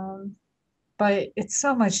 Um, but it's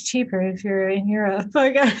so much cheaper if you're in Europe. I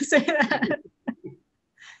gotta say that.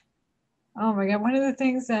 Oh my God, one of the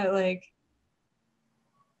things that like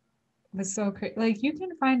was so crazy, like you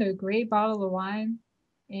can find a great bottle of wine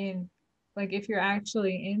in like if you're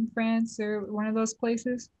actually in France or one of those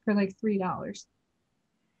places for like $3.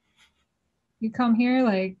 You come here,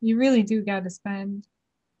 like you really do got to spend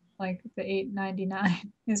like the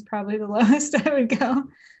 8.99 is probably the lowest I would go.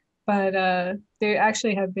 But there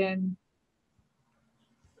actually have been.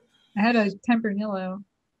 I had a Tempranillo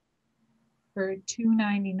for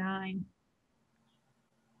 $2.99.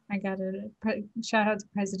 I got it. Shout out to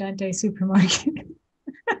Presidente Supermarket,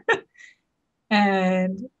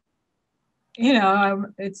 and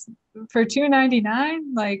it's for $2.99.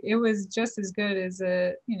 Like it was just as good as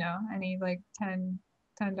any like $10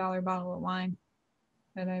 bottle of wine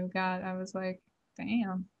that I got. I was like,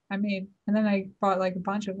 damn. And then I bought like a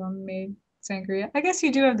bunch of them. Made sangria. I guess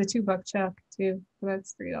you do have the $2 chuck too, but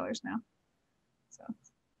that's $3 now. So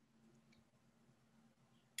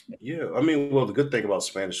yeah. I mean, well, the good thing about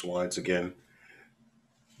Spanish wines, again,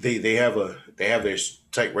 they have their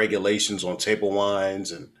tight regulations on table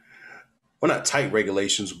wines, and well, not tight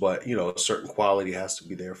regulations, but a certain quality has to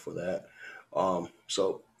be there for that.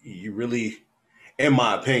 So you really, in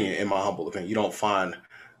my humble opinion, you don't find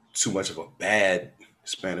too much of a bad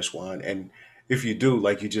Spanish wine. And if you do,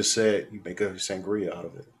 like you just said, you make a sangria out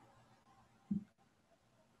of it.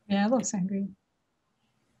 yeah, I love sangria,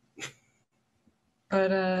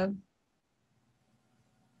 but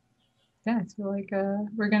yeah, I feel like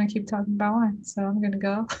we're gonna keep talking about wine, so I'm gonna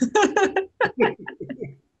go.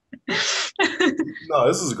 No,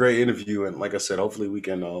 this is a great interview, and like I said, hopefully we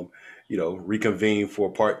can, reconvene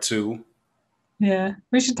for part two Yeah,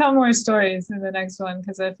 we should tell more stories in the next one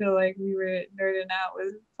because I feel like we were nerding out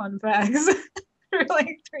with fun facts for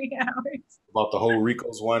like 3 hours. about the whole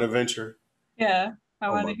Rico's wine adventure. Yeah, I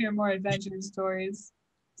Oh want my! to hear more adventure stories.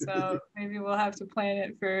 So maybe we'll have to plan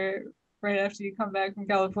it for right after you come back from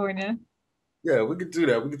California. Yeah, we could do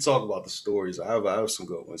that. We could talk about the stories. I have some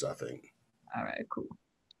good ones. I think All right, cool.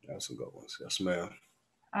 I have some good ones. Yes, ma'am.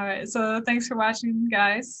 All right, so thanks for watching,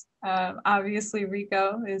 guys. Obviously,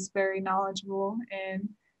 Rico is very knowledgeable in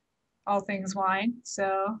all things wine.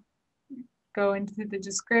 So go into the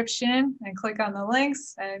description and click on the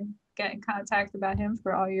links and get in contact about him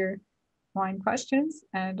for all your wine questions.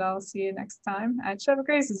 And I'll see you next time at Chef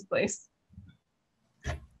Grace's place.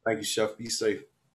 Thank you, Chef. Be safe.